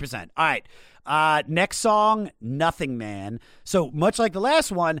 All right. Next song, Nothing Man. So much like the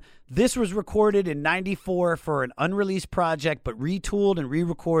last one, this was recorded in 94 for an unreleased project, but retooled and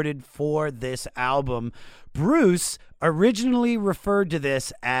re-recorded for this album. Bruce originally referred to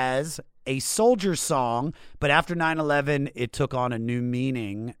this as a soldier song, but after 9/11, it took on a new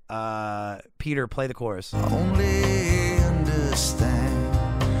meaning. Peter, play the chorus. Only understand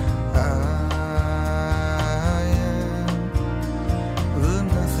I am the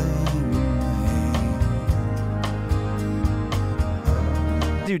nothing man.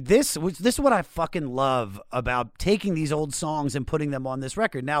 Dude, this is what I fucking love about taking these old songs and putting them on this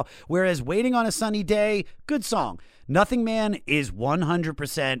record. Now, whereas Waiting on a Sunny Day, good song. Nothing Man is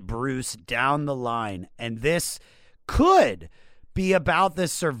 100% Bruce down the line, and this could be about the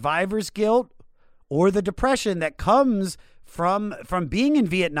survivor's guilt or the depression that comes from being in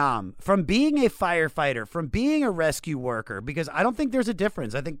Vietnam, from being a firefighter, from being a rescue worker, because I don't think there's a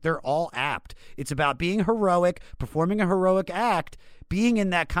difference. I think they're all apt. It's about being heroic, performing a heroic act, being in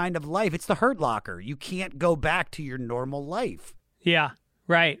that kind of life. It's the Hurt Locker. You can't go back to your normal life. Yeah,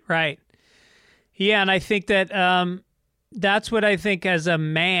 right. Yeah, and I think that that's what I think as a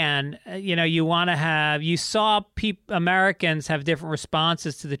man, you want to have. You saw Americans have different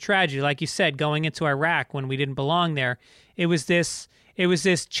responses to the tragedy. Like you said, going into Iraq when we didn't belong there, it was this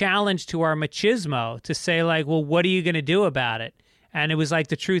challenge to our machismo to say like, well, what are you going to do about it? And it was like,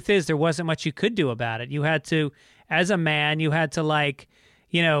 the truth is there wasn't much you could do about it. You had to, as a man, you had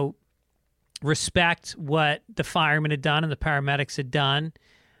to respect what the firemen had done and the paramedics had done.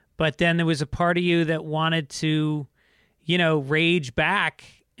 But then there was a part of you that wanted to, rage back.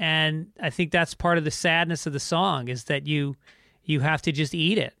 And I think that's part of the sadness of the song is that you have to just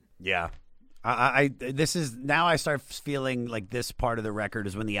eat it. Yeah. Now I start feeling like this part of the record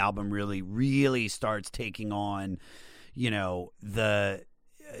is when the album really, really starts taking on, the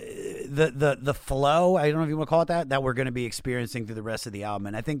the flow, I don't know if you want to call it that we're going to be experiencing through the rest of the album.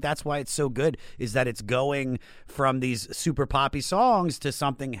 And I think that's why it's so good, is that it's going from these super poppy songs to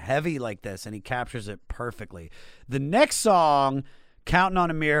something heavy like this, and he captures it perfectly. The next song, Counting on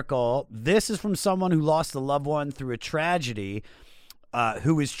a Miracle, this is from someone who lost a loved one through a tragedy,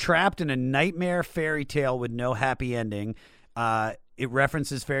 who is trapped in a nightmare fairy tale with no happy ending. It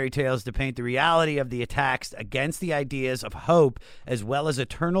references fairy tales to paint the reality of the attacks against the ideas of hope, as well as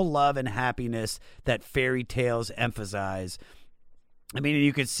eternal love and happiness that fairy tales emphasize. I mean,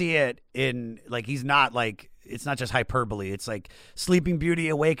 you could see it in, like, he's not like, it's not just hyperbole. It's like Sleeping Beauty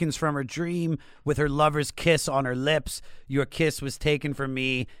awakens from her dream with her lover's kiss on her lips. Your kiss was taken from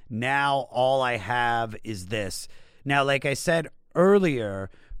me. Now all I have is this. Now, like I said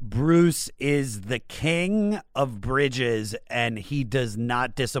earlier, Bruce is the king of bridges, and he does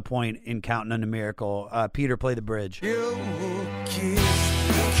not disappoint in Counting on a Miracle. Peter, play the bridge. Your kiss,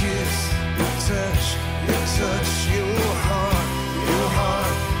 your touch, your heart,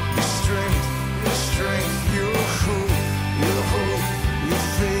 your strength, your hope, your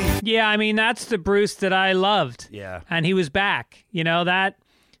faith. Yeah, I mean, that's the Bruce that I loved. Yeah. And he was back. You know, that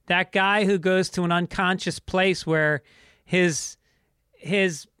guy who goes to an unconscious place where his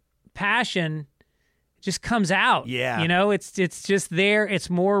passion just comes out. Yeah. You know, it's just there. It's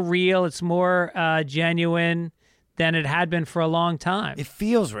more real. It's more genuine than it had been for a long time. It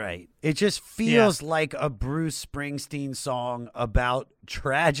feels right. It just feels like a Bruce Springsteen song about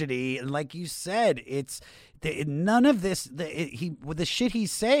tragedy. And like you said, none of this, the shit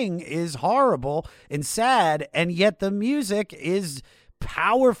he's saying is horrible and sad, and yet the music is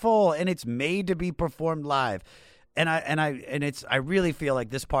powerful and it's made to be performed live. And I really feel like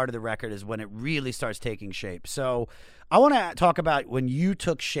this part of the record is when it really starts taking shape. So I want to talk about when you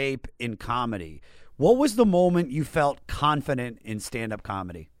took shape in comedy. What was the moment you felt confident in stand-up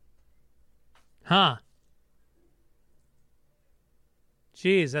comedy? Huh.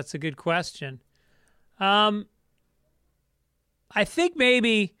 Geez, that's a good question. I think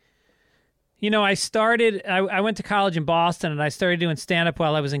maybe, you know, I went to college in Boston, and I started doing stand-up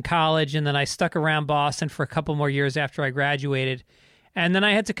while I was in college, and then I stuck around Boston for a couple more years after I graduated. And then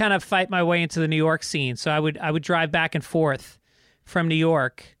I had to kind of fight my way into the New York scene. So I would drive back and forth from New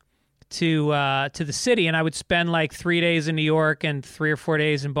York to the city, and I would spend like 3 days in New York and 3 or 4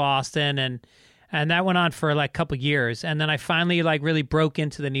 days in Boston, and that went on for like a couple years. And then I finally like really broke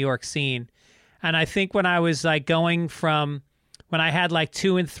into the New York scene. And I think when I was like going from when I had like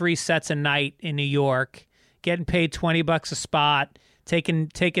 2 and 3 sets a night in New York, getting paid $20 a spot, taking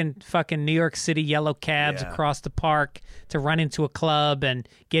fucking New York City yellow cabs across the park to run into a club and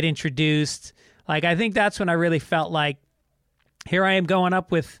get introduced. Like, I think that's when I really felt like, here I am going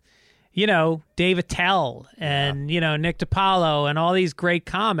up with, you know, Dave Attell and, you know, Nick DiPaolo and all these great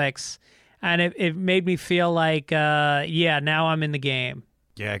comics. And it made me feel like, now I'm in the game.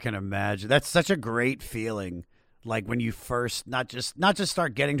 Yeah, I can imagine. That's such a great feeling. Like when you first not just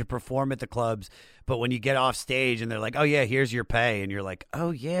start getting to perform at the clubs, but when you get off stage and they're like, "Oh yeah, here's your pay," and you're like,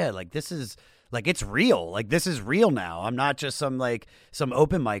 "Oh yeah, like this is like it's real. Like this is real now. I'm not just some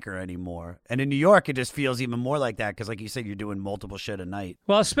open micer anymore." And in New York, it just feels even more like that because, like you said, you're doing multiple shit a night.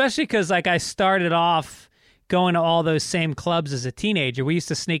 Well, especially because like I started off going to all those same clubs as a teenager. We used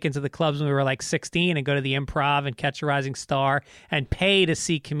to sneak into the clubs when we were like 16 and go to the Improv and Catch a Rising Star and pay to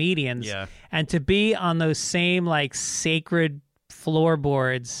see comedians. Yeah. And to be on those same like sacred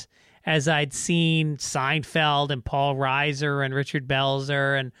floorboards as I'd seen Seinfeld and Paul Reiser and Richard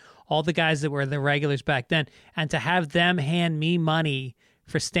Belzer and all the guys that were the regulars back then, and to have them hand me money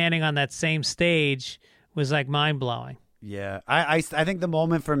for standing on that same stage was like mind-blowing. Yeah, I think the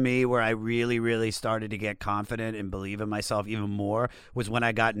moment for me where I really, really started to get confident and believe in myself even more was when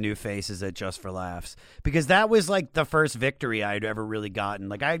I got New Faces at Just for Laughs, because that was like the first victory I'd ever really gotten.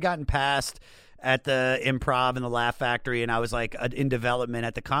 Like I had gotten past at the Improv and the Laugh Factory, and I was like in development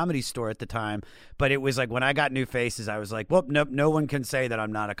at the Comedy Store at the time. But it was like when I got New Faces, I was like, well, nope, no one can say that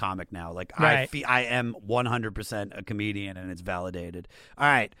I'm not a comic now. Like right. I am 100% a comedian, and it's validated. All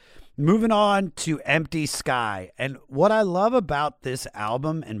right. Moving on to Empty Sky. And what I love about this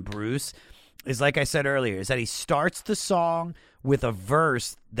album and Bruce is, like I said earlier, is that he starts the song with a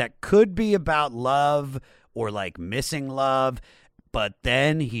verse that could be about love or like missing love, but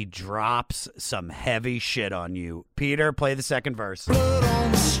then he drops some heavy shit on you. Peter, play the second verse. Blood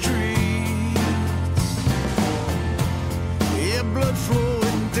on the streets, yeah, blood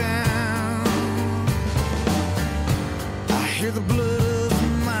flowing down. I hear the blood.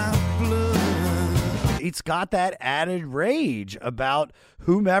 It's got that added rage about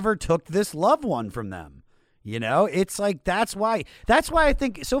whomever took this loved one from them. You know, it's like that's why I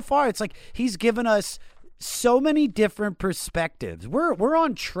think so far it's like he's given us so many different perspectives. We're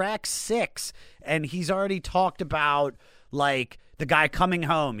on track 6 and he's already talked about like the guy coming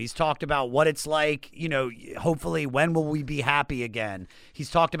home. He's talked about what it's like, you know, hopefully when will we be happy again?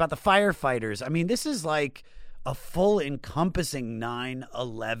 He's talked about the firefighters. I mean, this is like a full encompassing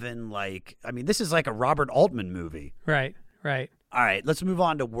 9/11 like I mean, this is like a Robert Altman movie. Right. All right, let's move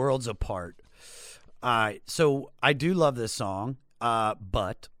on to Worlds Apart. So I do love this song,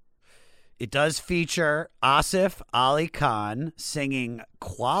 but it does feature Asif Ali Khan singing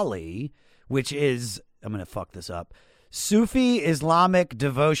Qawwali, which is, I'm going to fuck this up, Sufi Islamic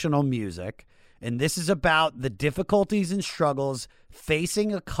devotional music. And this is about the difficulties and struggles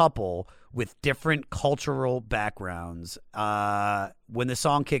facing a couple with different cultural backgrounds. When the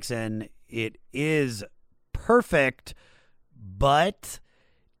song kicks in, it is perfect, but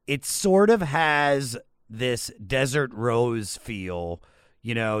it sort of has this Desert Rose feel,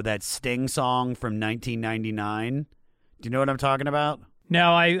 you know, that Sting song from 1999. Do you know what I'm talking about?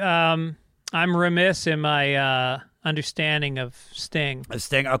 No, I'm remiss in my understanding of Sting.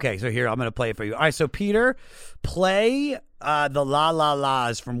 Okay, so here, I'm going to play it for you. All right, so Peter, play the La La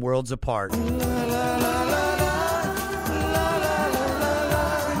La's from Worlds Apart.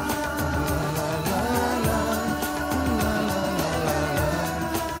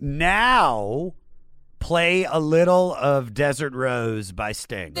 Now, play a little of Desert Rose by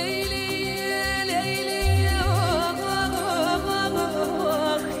Sting.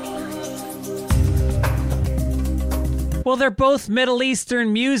 Well, they're both Middle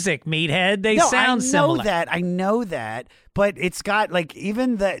Eastern music, meathead. They sound similar. I know that, but it's got like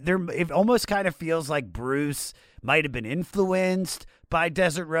even it almost kind of feels like Bruce might have been influenced by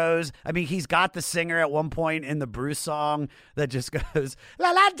Desert Rose. I mean, he's got the singer at one point in the Bruce song that just goes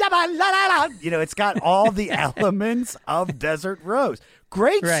la la da la la la. You know, it's got all the elements of Desert Rose.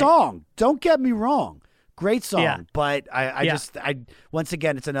 Great song. Don't get me wrong. Great song, but I just once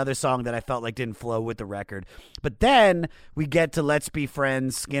again, it's another song that I felt like didn't flow with the record. But then we get to Let's Be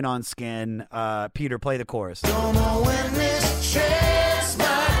Friends, Skin on Skin. Peter, play the chorus. Don't know when this chance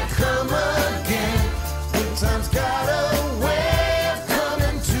might come again. Good times got a way of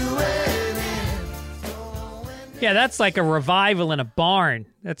coming to an end. Yeah, that's like a revival in a barn.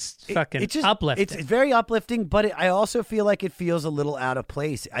 That's fucking uplifting. It's very uplifting, but I also feel like it feels a little out of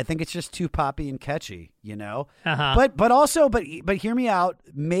place. I think it's just too poppy and catchy, you know? Uh-huh. But hear me out.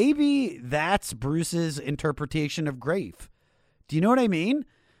 Maybe that's Bruce's interpretation of grief. Do you know what I mean?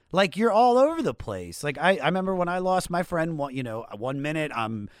 Like, you're all over the place. Like, I remember when I lost my friend, you know, 1 minute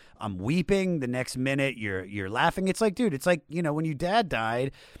I'm weeping, the next minute you're laughing. It's like, dude, it's like, you know, when your dad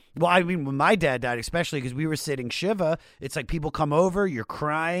died. Well, I mean, when my dad died, especially because we were sitting Shiva, it's like people come over, you're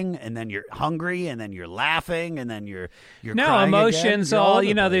crying, and then you're hungry, and then you're laughing, and then you're no crying emotions. again. All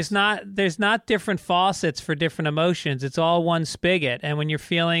you know, there's not different faucets for different emotions. It's all one spigot. And when you're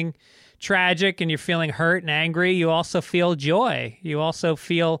feeling tragic and you're feeling hurt and angry, you also feel joy. You also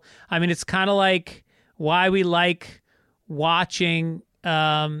feel. I mean, it's kind of like why we like watching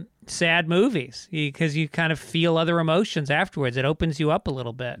sad movies, because you kind of feel other emotions afterwards. It opens you up a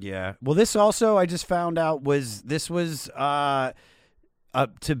little bit. Yeah. Well, this also, I just found out, this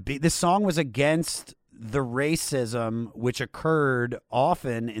song was against the racism which occurred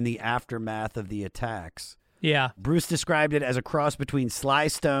often in the aftermath of the attacks. Yeah. Bruce described it as a cross between Sly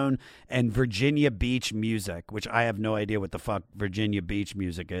Stone and Virginia Beach music, which I have no idea what the fuck Virginia Beach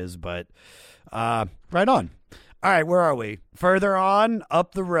music is, but right on. All right, where are we? Further on,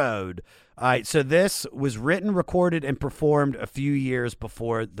 up the road. All right, so this was written, recorded, and performed a few years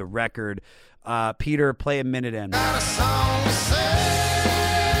before the record. Peter, play a minute in. Got a song to sing,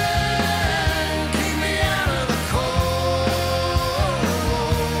 keep me out of the cold,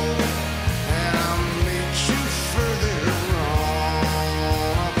 and I'll meet you further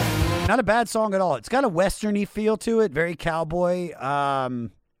on. Not a bad song at all. It's got a western-y feel to it, very cowboy.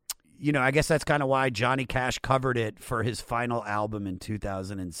 You know, I guess that's kind of why Johnny Cash covered it for his final album in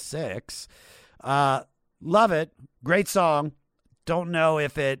 2006. Love it. Great song. Don't know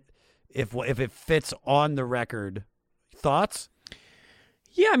if it fits on the record. Thoughts?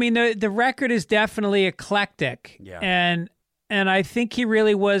 Yeah, I mean the record is definitely eclectic. Yeah. And I think he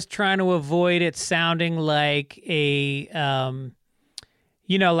really was trying to avoid it sounding like a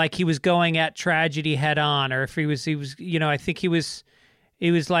you know, like he was going at tragedy head on, or if he was you know, I think he was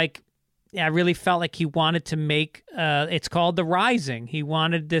like, I really felt like he wanted to make, it's called The Rising. He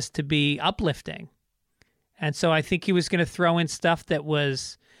wanted this to be uplifting. And so I think he was going to throw in stuff that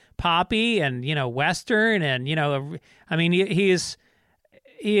was poppy and, you know, Western and, you know, I mean, he is,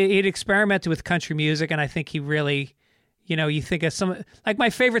 he'd experimented with country music, and I think he really, you think of some, like my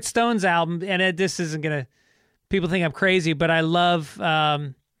favorite Stones album, and this isn't going to, people think I'm crazy, but I love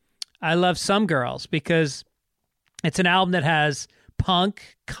Some Girls because it's an album that has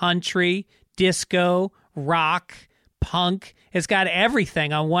punk, country, disco, rock, punk. It's got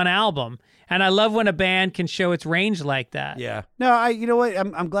everything on one album. And I love when a band can show its range like that. Yeah. No, you know what?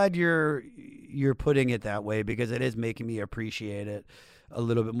 I'm glad you're putting it that way because it is making me appreciate it a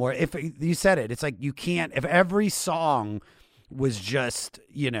little bit more. If you said it, it's like you can't, if every song was just,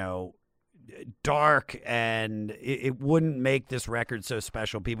 dark and it wouldn't make this record so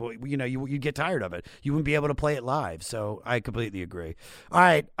special. People, you'd get tired of it. You wouldn't be able to play it live. So I completely agree. All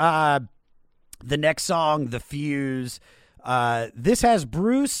right. The next song, The Fuse. This has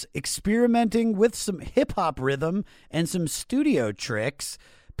Bruce experimenting with some hip hop rhythm and some studio tricks.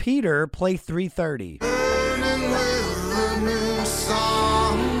 Peter, play 330. Burning with a new song.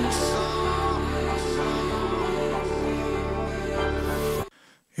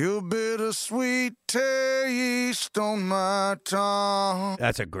 Your bittersweet taste on my tongue.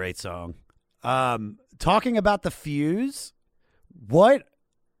 That's a great song. Talking about The Fuse, what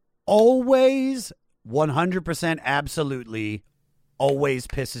always 100% absolutely always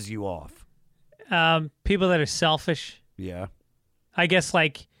pisses you off? People that are selfish. Yeah. I guess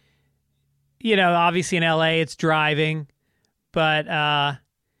obviously in LA it's driving, but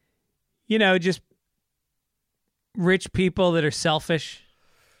just rich people that are selfish.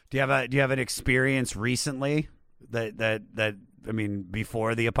 Do you have an experience recently that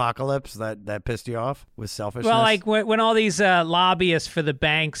before the apocalypse that pissed you off with selfishness? Well, like when all these lobbyists for the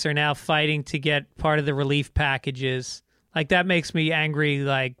banks are now fighting to get part of the relief packages, like that makes me angry,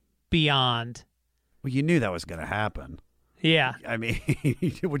 like beyond. Well, you knew that was going to happen. Yeah. I mean,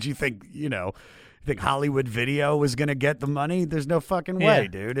 would you think, think Hollywood Video was going to get the money? There's no fucking way,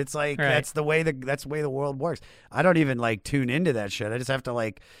 dude. It's like, right. that's the way the world works. I don't even tune into that shit. I just have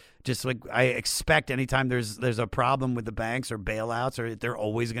to I expect anytime there's a problem with the banks or bailouts, or they're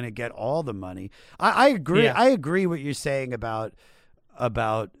always going to get all the money. I agree. Yeah. I agree what you're saying about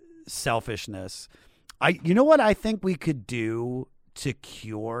selfishness. You know what I think we could do to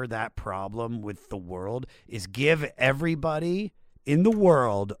cure that problem with the world is give everybody in the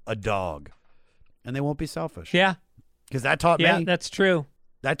world a dog, and they won't be selfish. Yeah. Because that taught me. Yeah, that's true.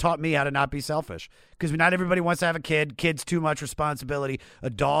 That taught me how to not be selfish. Because not everybody wants to have a kid. Kid's too much responsibility. A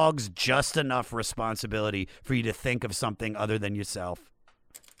dog's just enough responsibility for you to think of something other than yourself.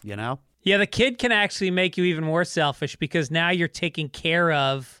 Yeah, the kid can actually make you even more selfish because now you're taking care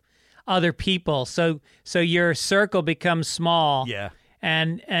of other people. So your circle becomes small. Yeah.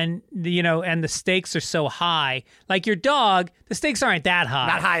 And the stakes are so high. Like your dog, the stakes aren't that high.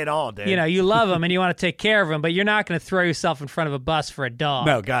 Not high at all, dude. You love him and you want to take care of him, but you're not going to throw yourself in front of a bus for a dog.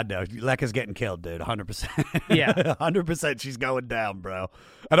 No, God, no. Lekka's getting killed, dude. 100%. Yeah. 100% she's going down, bro.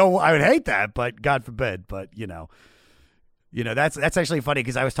 I would hate that, but God forbid. But, that's actually funny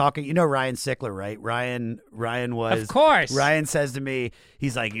because I was talking, Ryan Sickler, right? Ryan was. Of course. Ryan says to me,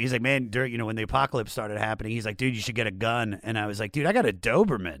 he's like, man, when the apocalypse started happening, he's like, dude, you should get a gun. And I was like, dude, I got a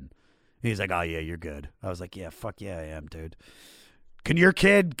Doberman. And he's like, oh, yeah, you're good. I was like, yeah, fuck yeah, I am, dude. Can your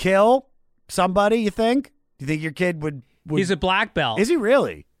kid kill somebody, you think? Do you think your kid would? He's a black belt. Is he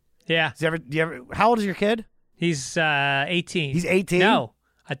really? Yeah. How old is your kid? He's 18. He's 18? No.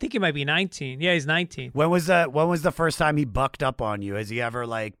 I think he might be 19. Yeah, he's 19. When was the first time he bucked up on you? Has he ever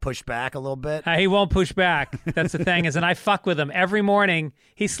pushed back a little bit? He won't push back. That's the thing and I fuck with him every morning.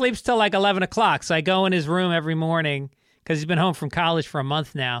 He sleeps till 11 o'clock. So I go in his room every morning because he's been home from college for a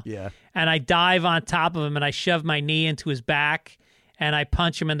month now. Yeah. And I dive on top of him and I shove my knee into his back and I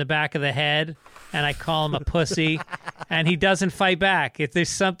punch him in the back of the head and I call him a pussy and he doesn't fight back. If there's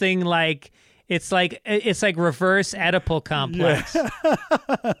something it's like reverse Oedipal complex. Yeah.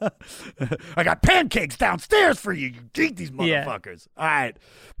 I got pancakes downstairs for you. You eat these motherfuckers. Yeah. All right.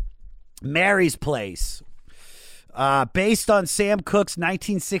 Mary's Place. Based on Sam Cooke's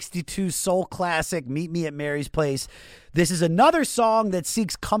 1962 soul classic, Meet Me at Mary's Place. This is another song that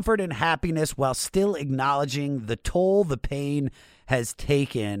seeks comfort and happiness while still acknowledging the toll the pain has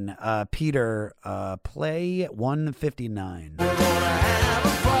taken. Peter, play 159. We're gonna have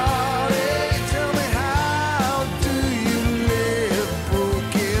a party. Tell me, how do you live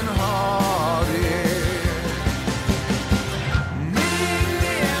broken hearted? Meet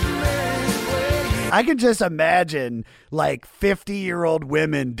me at Mary's Place. I can just imagine 50-year-old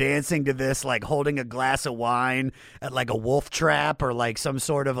women dancing to this, holding a glass of wine at a wolf trap or some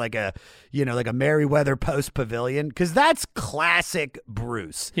sort of a Merriweather Post pavilion. Because that's classic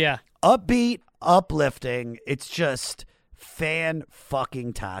Bruce. Yeah. Upbeat, uplifting. It's just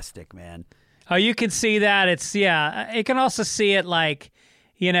fan-fucking-tastic, man. Oh, you can see that. It's, yeah. You can also see it like,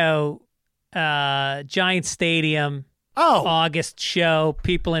 Giant Stadium. Oh. August show,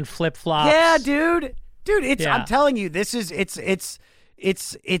 people in flip-flops. Yeah, dude. Dude, I'm telling you, this is, it's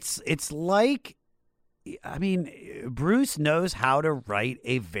like, I mean, Bruce knows how to write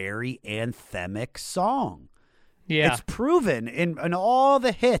a very anthemic song. Yeah. It's proven in all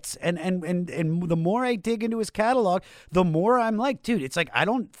the hits. And the more I dig into his catalog, the more I'm like, dude, it's like, I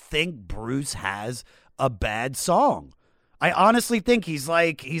don't think Bruce has a bad song. I honestly think he's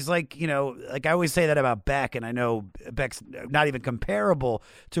like, like I always say that about Beck, and I know Beck's not even comparable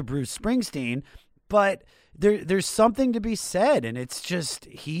to Bruce Springsteen, but there's something to be said, and it's just,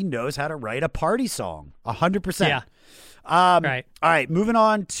 he knows how to write a party song, 100%. Yeah. Right. All right, moving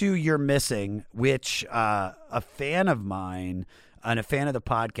on to You're Missing, which a fan of mine and a fan of the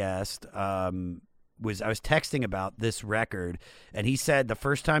podcast I was texting about this record, and he said the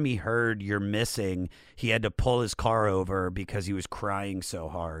first time he heard You're Missing, he had to pull his car over because he was crying so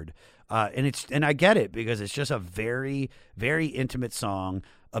hard. And I get it, because it's just a very, very intimate song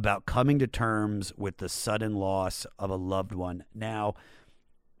about coming to terms with the sudden loss of a loved one. Now,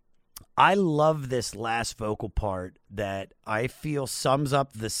 I love this last vocal part that I feel sums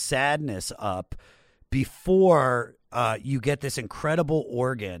up the sadness up before you get this incredible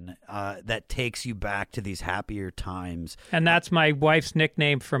organ that takes you back to these happier times. And that's my wife's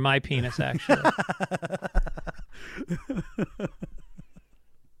nickname for my penis, actually.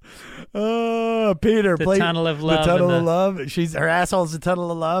 Peter, the tunnel of love. The tunnel of love. Her asshole's the tunnel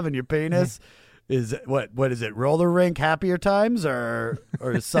of love, and your penis is what is it? Roller rink happier times or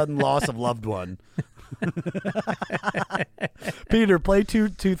sudden loss of loved one? Peter, play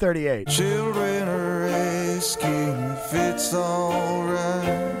 238. Children are asking if it's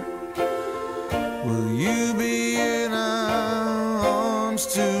alright. Will you be in our arms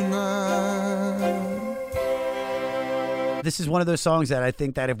tonight? This is one of those songs that I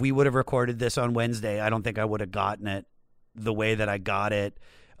think that if we would have recorded this on Wednesday, I don't think I would have gotten it the way that I got it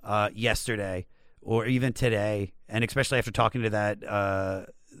yesterday or even today. And especially after talking to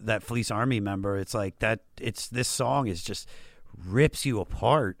that Fleece Army member, it's like that. This song is just rips you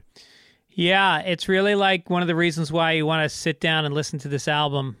apart. Yeah, it's really like one of the reasons why you want to sit down and listen to this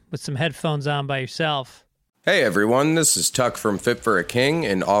album with some headphones on by yourself. Hey everyone, this is Tuck from Fit for a King,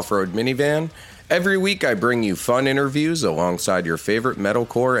 an off-road minivan. Every week I bring you fun interviews alongside your favorite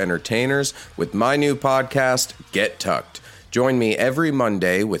metalcore entertainers with my new podcast, Get Tucked. Join me every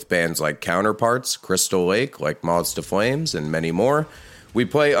Monday with bands like Counterparts, Crystal Lake, like Moths to Flames, and many more. We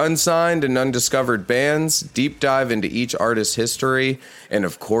play unsigned and undiscovered bands, deep dive into each artist's history, and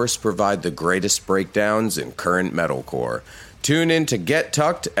of course provide the greatest breakdowns in current metalcore. Tune in to Get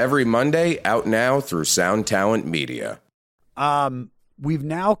Tucked every Monday, out now through Sound Talent Media. We've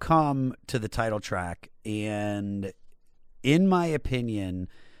now come to the title track, and in my opinion,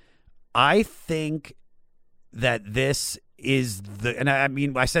 I think that this is and I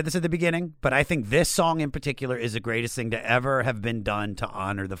mean, I said this at the beginning, but I think this song in particular is the greatest thing to ever have been done to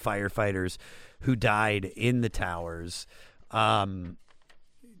honor the firefighters who died in the towers.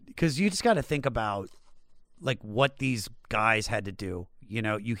 Because you just got to think about like what these guys had to do. You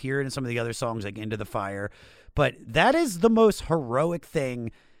know, you hear it in some of the other songs like Into the Fire, but that is the most heroic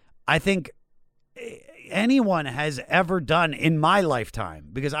thing I think anyone has ever done in my lifetime,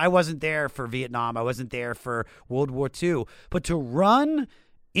 because I wasn't there for Vietnam. I wasn't there for World War II. But to run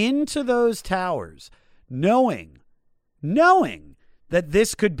into those towers knowing that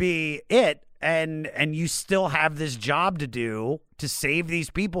this could be it, and you still have this job to do to save these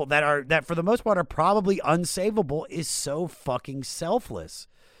people that for the most part are probably unsavable, is so fucking selfless.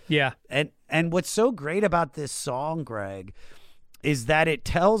 Yeah. And what's so great about this song, Greg, is that it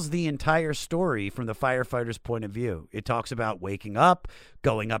tells the entire story from the firefighter's point of view. It talks about waking up,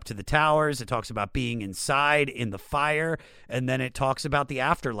 going up to the towers. It talks about being inside in the fire. And then it talks about the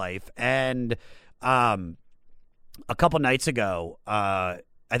afterlife. And a couple nights ago, I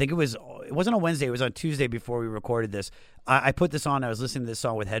think it wasn't on Wednesday, it was on Tuesday before we recorded this. I put this on, I was listening to this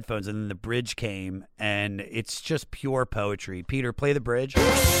song with headphones, and then the bridge came, and it's just pure poetry. Peter, play the bridge.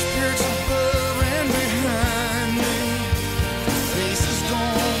 Spirits above and behind me. Faces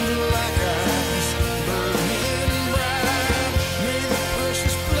gone like ice, burning bright. May the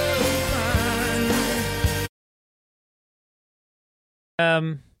precious blood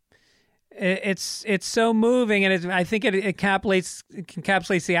find me. It's so moving, and I think it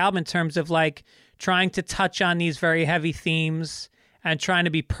encapsulates the album in terms of like trying to touch on these very heavy themes and trying to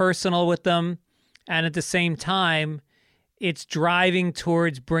be personal with them, and at the same time, it's driving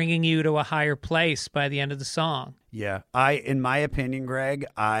towards bringing you to a higher place by the end of the song. Yeah. In my opinion, Greg,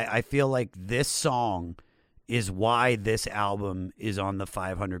 I feel like this song is why this album is on the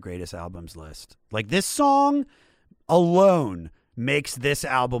 500 greatest albums list. Like, this song alone makes this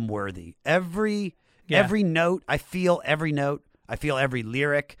album worthy. Every note, I feel every note. I feel every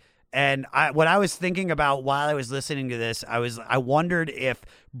lyric. And what I was thinking about while I was listening to this, I wondered if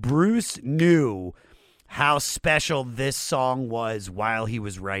Bruce knew how special this song was while he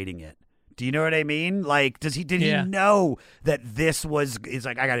was writing it. Do you know what I mean? Like, did he know that this is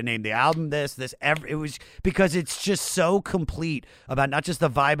like, I got to name the album this, it was because it's just so complete about not just the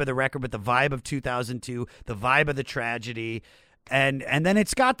vibe of the record, but the vibe of 2002, the vibe of the tragedy. And then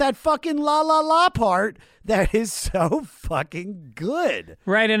it's got that fucking la la la part that is so fucking good.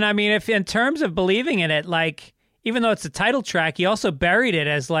 Right. And I mean, if in terms of believing in it, like, even though it's the title track, he also buried it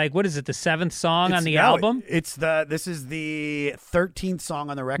as like, what is it, the 7th song on the album? This is the 13th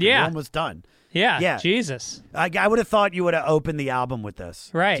song on the record. Yeah. We're almost done. Yeah. Jesus. I would have thought you would have opened the album with this.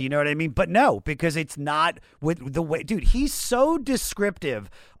 Right. Do you know what I mean? But no, because it's not with the way, dude, he's so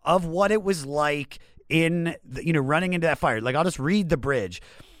descriptive of what it was like in, running into that fire. Like, I'll just read the bridge.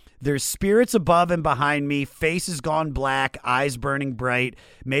 There's spirits above and behind me, faces gone black, eyes burning bright.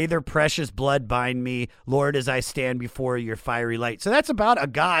 May their precious blood bind me, Lord, as I stand before your fiery light. So that's about a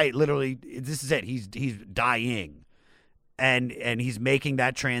guy, literally, this is it. He's dying, and he's making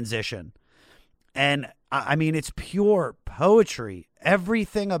that transition. And, I mean, it's pure poetry.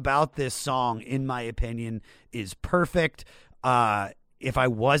 Everything about this song, in my opinion, is perfect. If I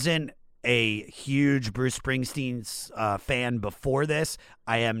wasn't a huge Bruce Springsteen fan before this,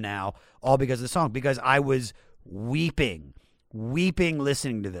 I am now, all because of the song, because I was weeping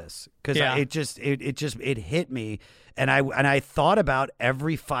listening to this, because it hit me, and I thought about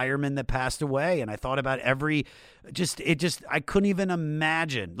every fireman that passed away, and I thought about I couldn't even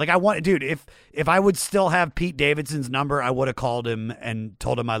imagine. Like, dude, if I would still have Pete Davidson's number, I would have called him and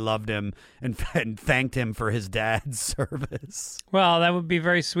told him I loved him and thanked him for his dad's service. Well, that would be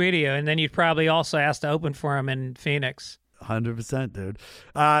very sweet of you, and then you'd probably also ask to open for him in Phoenix. 100%, dude.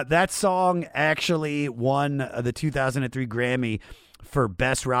 That song actually won the 2003 Grammy for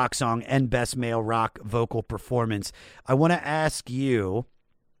Best Rock Song and Best Male Rock Vocal Performance. I want to ask you,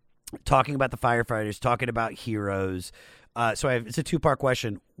 talking about the firefighters, talking about heroes. It's a two-part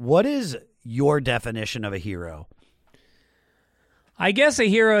question. What is your definition of a hero? I guess a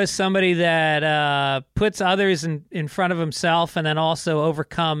hero is somebody that puts others in front of himself and then also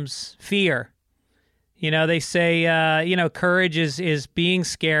overcomes fear. They say, courage is being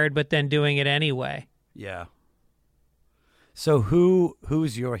scared, but then doing it anyway. Yeah. So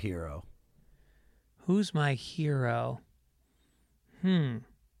who's your hero? Who's my hero? I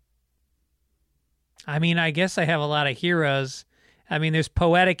mean, I guess I have a lot of heroes. I mean, there's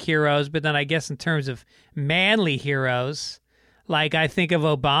poetic heroes, but then I guess in terms of manly heroes, like I think of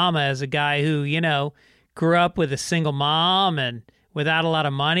Obama as a guy who, grew up with a single mom and without a lot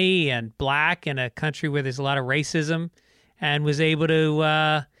of money and black in a country where there's a lot of racism, and was able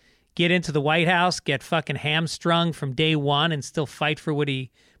to get into the White House, get fucking hamstrung from day one, and still fight for what he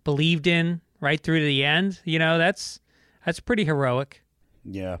believed in right through to the end. That's pretty heroic.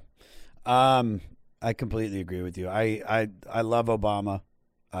 Yeah. I completely agree with you. I love Obama,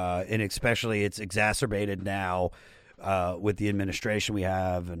 and especially it's exacerbated now with the administration we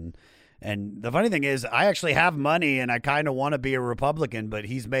have, and the funny thing is, I actually have money, and I kind of want to be a Republican, but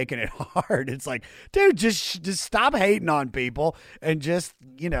he's making it hard. It's like, dude, just stop hating on people and just,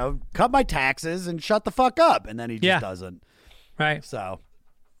 cut my taxes and shut the fuck up. And then he just doesn't. Right. So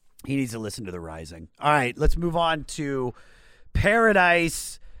he needs to listen to The Rising. All right, let's move on to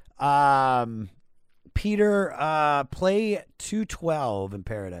Paradise. Peter, play 212 in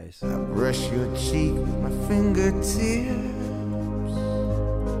Paradise. I brush your cheek with my fingertips.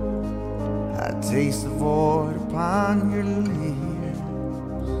 I taste the void upon your lips.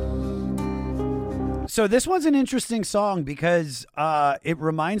 So this one's an interesting song because it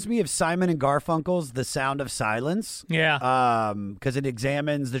reminds me of Simon and Garfunkel's The Sound of Silence. Yeah. Because it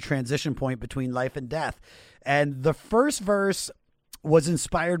examines the transition point between life and death. And the first verse was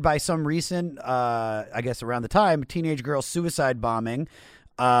inspired by some recent, I guess around the time, teenage girl suicide bombing,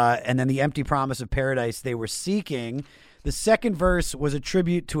 and then the empty promise of paradise they were seeking. The second verse was a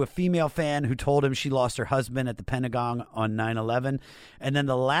tribute to a female fan who told him she lost her husband at the Pentagon on 9/11. And then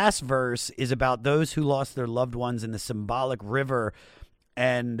the last verse is about those who lost their loved ones in the symbolic river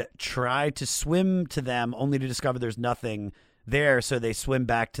and try to swim to them only to discover there's nothing there, so they swim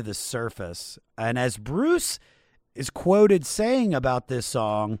back to the surface. And as Bruce is quoted saying about this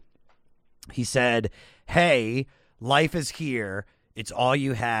song, he said, "Hey, life is here. It's all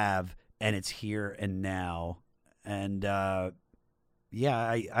you have, and it's here and now. And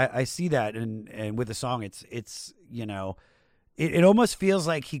yeah, I see that. And with the song, it's you know, it almost feels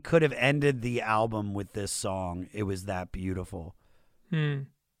like he could have ended the album with this song. It was that beautiful.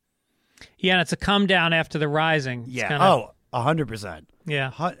 Yeah, and it's a come down after the rising. It's Yeah. kinda- 100%.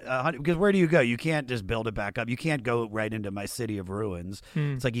 Yeah. Because where do you go? You can't just build it back up. You can't go right into My City of Ruins.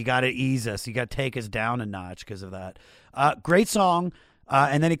 It's like you got to ease us. You got to take us down a notch because of that. Great song.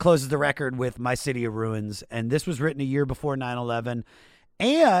 And then he closes the record with My City of Ruins. And this was written a year before 9/11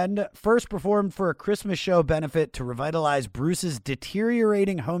 and first performed for a Christmas show benefit to revitalize Bruce's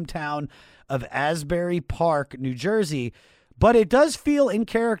deteriorating hometown of Asbury Park, New Jersey. But it does feel in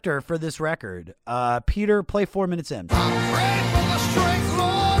character for this record. Peter, play 4 minutes in. All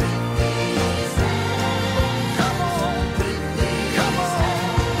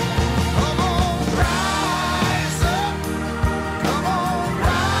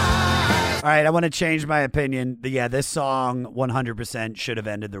right, I want to change my opinion. Yeah, this song 100% should have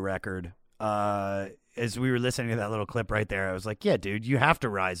ended the record. As we were listening to that little clip right there, I was like, yeah, dude, you have to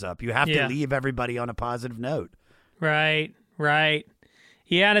rise up. You have to leave everybody on a positive note. Right.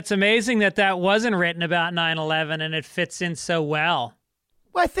 Yeah, and it's amazing that wasn't written about 9/11 and it fits in so well.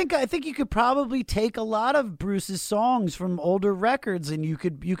 Well, I think you could probably take a lot of Bruce's songs from older records and you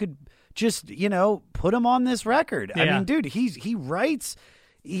could just, you know, put them on this record. Yeah. I mean, dude, he writes,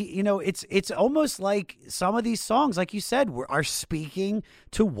 you know, it's almost like some of these songs, like you said, are speaking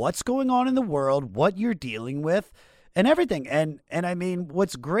to what's going on in the world, what you're dealing with, and everything. And I mean,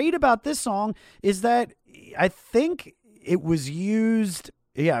 what's great about this song is that I think it was used.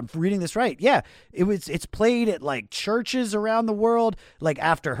 Yeah, I'm reading this right. Yeah, it's played at like churches around the world, like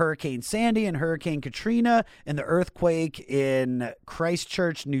after Hurricane Sandy and Hurricane Katrina and the earthquake in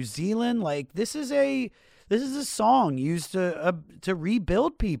Christchurch, New Zealand. Like this is a song used to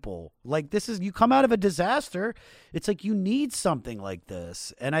rebuild people. Like you come out of a disaster, it's like you need something like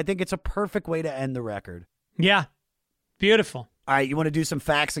this, and I think it's a perfect way to end the record. Yeah, beautiful. All right, you want to do some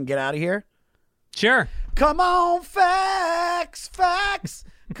facts and get out of here? Sure. Come on, facts.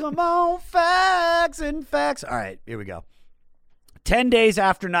 Come on, facts and facts. All right, here we go. 10 days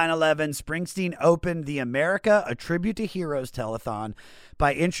after 9/11, Springsteen opened the America, a Tribute to Heroes telethon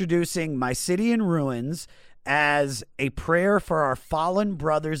by introducing My City in Ruins as a prayer for our fallen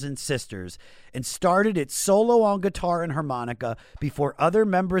brothers and sisters and started it solo on guitar and harmonica before other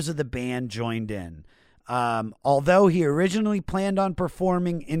members of the band joined in. Although he originally planned on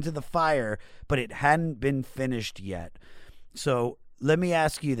performing Into the Fire, but it hadn't been finished yet. So let me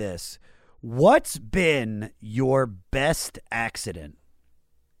ask you this. What's been your best accident?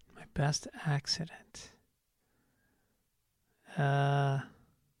 My best accident? I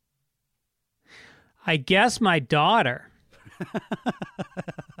guess my daughter.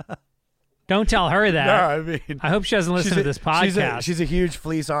 Don't tell her that. No, I mean, I hope she doesn't listen to this podcast. She's a huge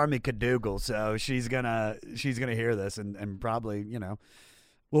Fleece Army cadoogle, so she's gonna hear this and probably, you know,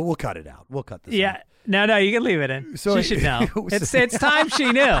 we'll cut it out. We'll cut this. Yeah, out. No, you can leave it in. So she should know. It's time she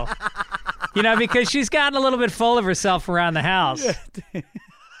knew. You know, because she's gotten a little bit full of herself around the house. Yeah.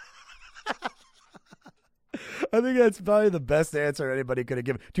 I think that's probably the best answer anybody could have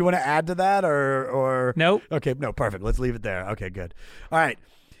given. Do you want to add to that or Nope. Okay, no, perfect. Let's leave it there. Okay, good. All right.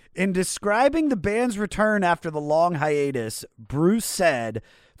 In describing the band's return after the long hiatus, Bruce said,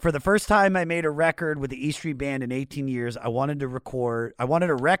 "For the first time I made a record with the E Street Band in 18 years, I wanted a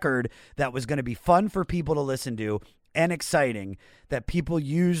record that was going to be fun for people to listen to and exciting, that people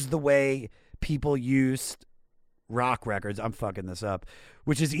used the way people used rock records." I'm fucking this up.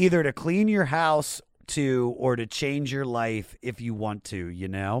 Which is either to clean your house to or to change your life if you want to, you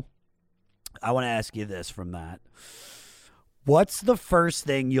know? I want to ask you this from that. What's the first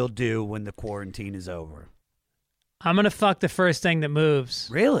thing you'll do when the quarantine is over? I'm going to fuck the first thing that moves.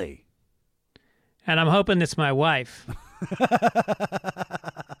 Really? And I'm hoping it's my wife.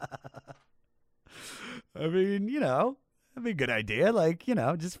 I mean, you know, that'd be a good idea. Like, you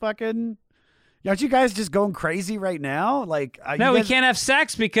know, just fucking... Aren't you guys just going crazy right now? Like, no, we can't have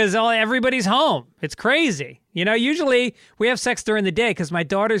sex because everybody's home. It's crazy. You know, usually we have sex during the day because my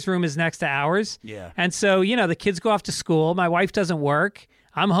daughter's room is next to ours. Yeah. And so, you know, the kids go off to school. My wife doesn't work.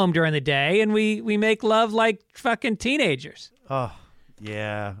 I'm home during the day, and we make love like fucking teenagers. Oh,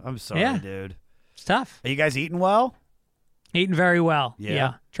 yeah. I'm sorry, dude. It's tough. Are you guys eating well? Eating very well.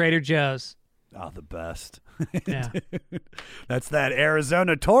 Yeah. Trader Joe's. Oh, the best. Yeah. That's that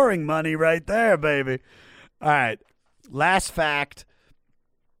Arizona touring money right there, baby. All right. Last fact.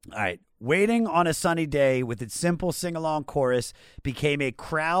 All right. Waiting on a Sunny Day with its simple sing-along chorus became a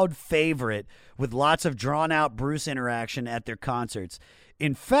crowd favorite with lots of drawn-out Bruce interaction at their concerts.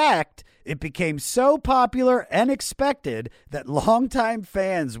 In fact, it became so popular and expected that longtime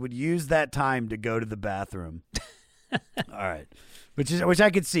fans would use that time to go to the bathroom. All right. Which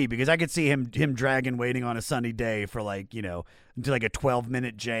I could see, because I could see him dragging Waiting on a Sunny Day for into like a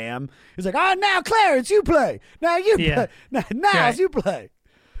 12-minute jam. He's like, now Clarence, you play. Now you play. Now you play.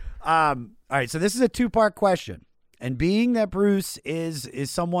 All right, so this is a two-part question. And being that Bruce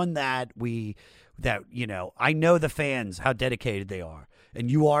is someone that I know the fans, how dedicated they are. And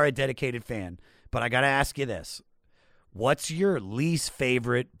you are a dedicated fan. But I got to ask you this. What's your least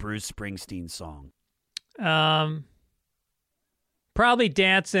favorite Bruce Springsteen song? Probably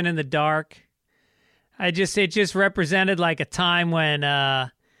Dancing in the Dark. It just represented like a time when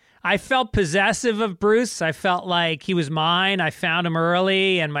I felt possessive of Bruce. I felt like he was mine. I found him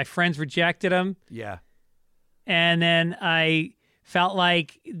early and my friends rejected him. Yeah. And then I felt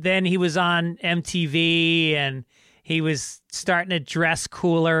like then he was on MTV and he was starting to dress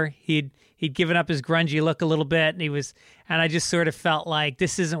cooler. He'd given up his grungy look a little bit, and I just sort of felt like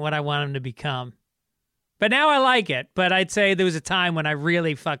this isn't what I want him to become. But now I like it. But I'd say there was a time when I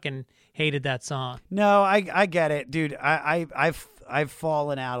really fucking hated that song. No, I get it, dude. I've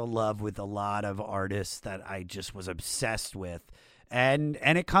fallen out of love with a lot of artists that I just was obsessed with, and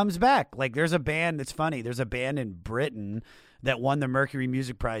it comes back. Like there's a band that's funny. There's a band in Britain that won the Mercury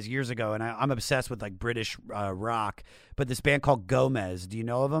Music Prize years ago, and I'm obsessed with like British rock. But this band called Gomez, do you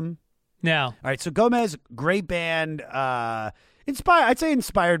know of them? No. All right, so Gomez, great band. I'd say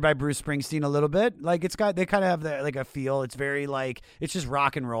inspired by Bruce Springsteen a little bit. Like they kind of have like a feel. It's very like it's just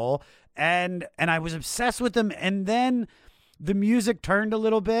rock and roll, and I was obsessed with them, and then the music turned a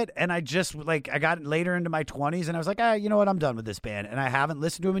little bit, and I got later into my 20s, and I was like, you know what, I'm done with this band, and I haven't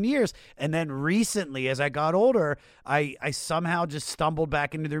listened to them in years. And then recently, as I got older, I somehow just stumbled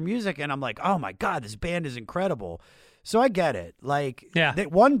back into their music, and I'm like, oh my God, this band is incredible. So I get it. Like,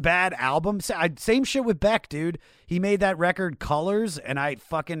 that one bad album, same shit with Beck, dude. He made that record Colors, and I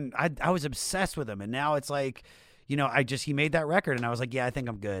was obsessed with him, and now it's like, he made that record, and I was like, yeah, I think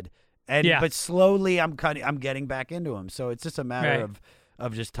I'm good. But slowly I'm getting back into him. So it's just a matter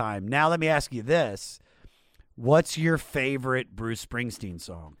of just time. Now let me ask you this. What's your favorite Bruce Springsteen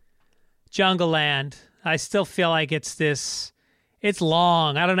song? Jungle Land. I still feel like it's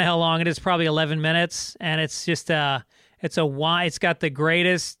long. I don't know how long it is, probably 11 minutes. And it's just it's got the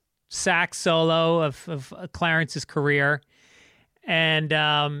greatest sax solo of Clarence's career. And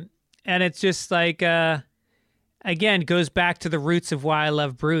it's just like, again, goes back to the roots of why I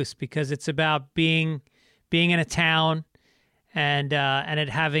love Bruce, because it's about being in a town and it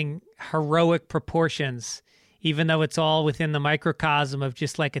having heroic proportions, even though it's all within the microcosm of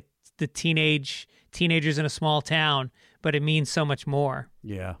just like the teenagers in a small town, but it means so much more.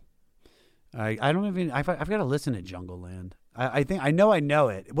 Yeah. I've got to listen to Jungle Land. I think I know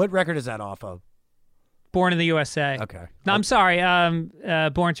it. What record is that off of? Born in the USA. Okay. No, I'm sorry.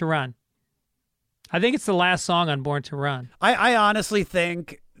 Born to Run. I think it's the last song on Born to Run. I honestly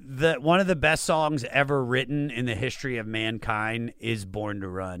think that one of the best songs ever written in the history of mankind is Born to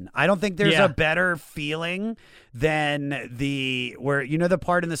Run. I don't think there's a better feeling than the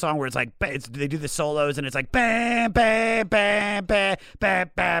part in the song where it's like they do the solos and it's like bam bam bam bam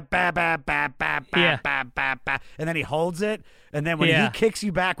bam bam bam bam bam bam bam bam bam bam, and then he holds it, and then when he kicks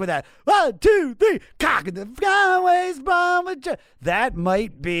you back with that 1, 2, 3 cock in the skyways bomb, that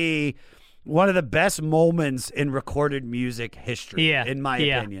might be one of the best moments in recorded music history, in my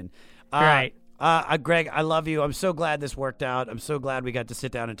opinion. Right. Greg, I love you. I'm so glad this worked out. I'm so glad we got to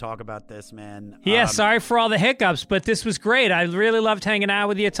sit down and talk about this, man. Yeah, sorry for all the hiccups, but this was great. I really loved hanging out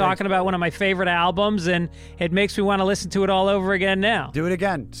with you, talking about one of my favorite albums, and it makes me want to listen to it all over again now. Do it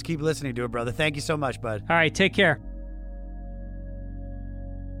again. Just keep listening to it, brother. Thank you so much, bud. All right, take care.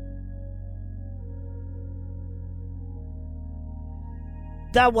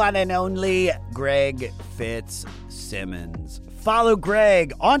 The one and only Greg Fitzsimmons. Follow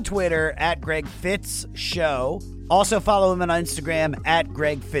Greg on Twitter at Greg Fitz Show. Also follow him on Instagram at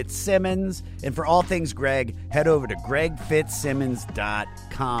Greg Fitzsimmons. And for all things Greg, head over to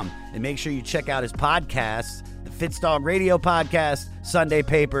gregfitzsimmons.com. And make sure you check out his podcasts, the Fitz Dog Radio Podcast, Sunday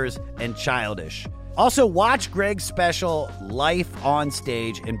Papers, and Childish. Also watch Greg's special Life on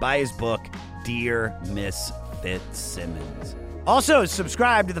Stage and buy his book, Dear Miss Fitzsimmons. Also,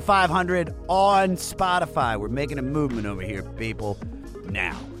 subscribe to the 500 on Spotify. We're making a movement over here, people.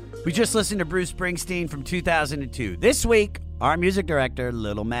 Now, we just listened to Bruce Springsteen from 2002. This week, Our music director,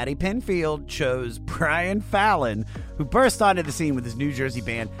 Little Matty Penfield, chose Brian Fallon, who burst onto the scene with his New Jersey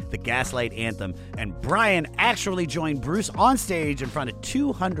band, the Gaslight Anthem. And Brian actually joined Bruce on stage in front of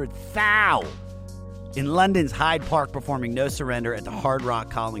 200,000 in London's Hyde Park performing No Surrender at the Hard Rock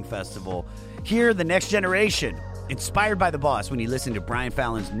Calling Festival. Hear The Next Generation, inspired by The Boss, when you listen to Brian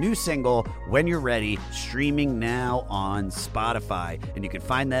Fallon's new single, When You're Ready, streaming now on Spotify. And you can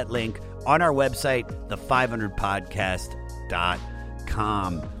find that link on our website,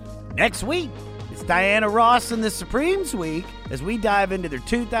 the500podcast.com. Next week, it's Diana Ross and the Supremes Week as we dive into their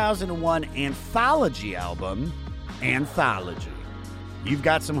 2001 anthology album, Anthology. You've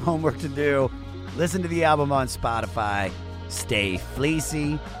got some homework to do. Listen to the album on Spotify. Stay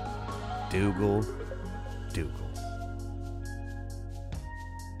fleecy. Dougal.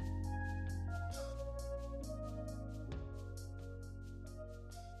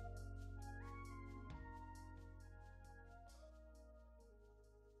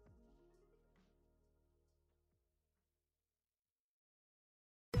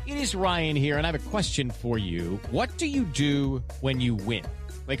 It is Ryan here, and I have a question for you. What do you do when you win?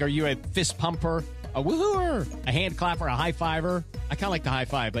 Like, are you a fist pumper, a woohooer, a hand clapper, a high fiver? I kind of like the high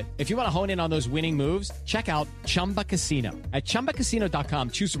five, but if you want to hone in on those winning moves, check out Chumba Casino. At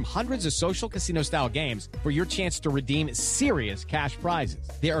ChumbaCasino.com, choose from hundreds of social casino-style games for your chance to redeem serious cash prizes.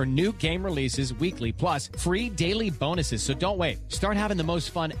 There are new game releases weekly, plus free daily bonuses. So don't wait. Start having the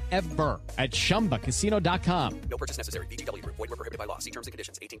most fun ever at ChumbaCasino.com. No purchase necessary. VGW. Void where prohibited by law. See terms and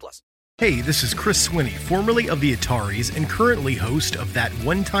conditions. 18+. Hey, this is Chris Swinney, formerly of the Ataris and currently host of That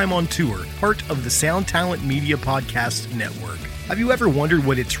One Time on Tour, part of the Sound Talent Media Podcast Network. Have you ever wondered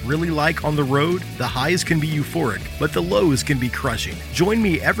what it's really like on the road? The highs can be euphoric, but the lows can be crushing. Join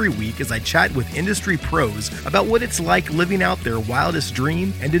me every week as I chat with industry pros about what it's like living out their wildest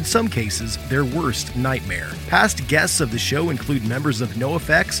dream and, in some cases, their worst nightmare. Past guests of the show include members of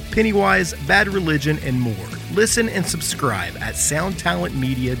NoFX, Pennywise, Bad Religion, and more. Listen and subscribe at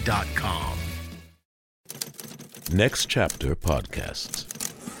soundtalentmedia.com. Next Chapter Podcasts.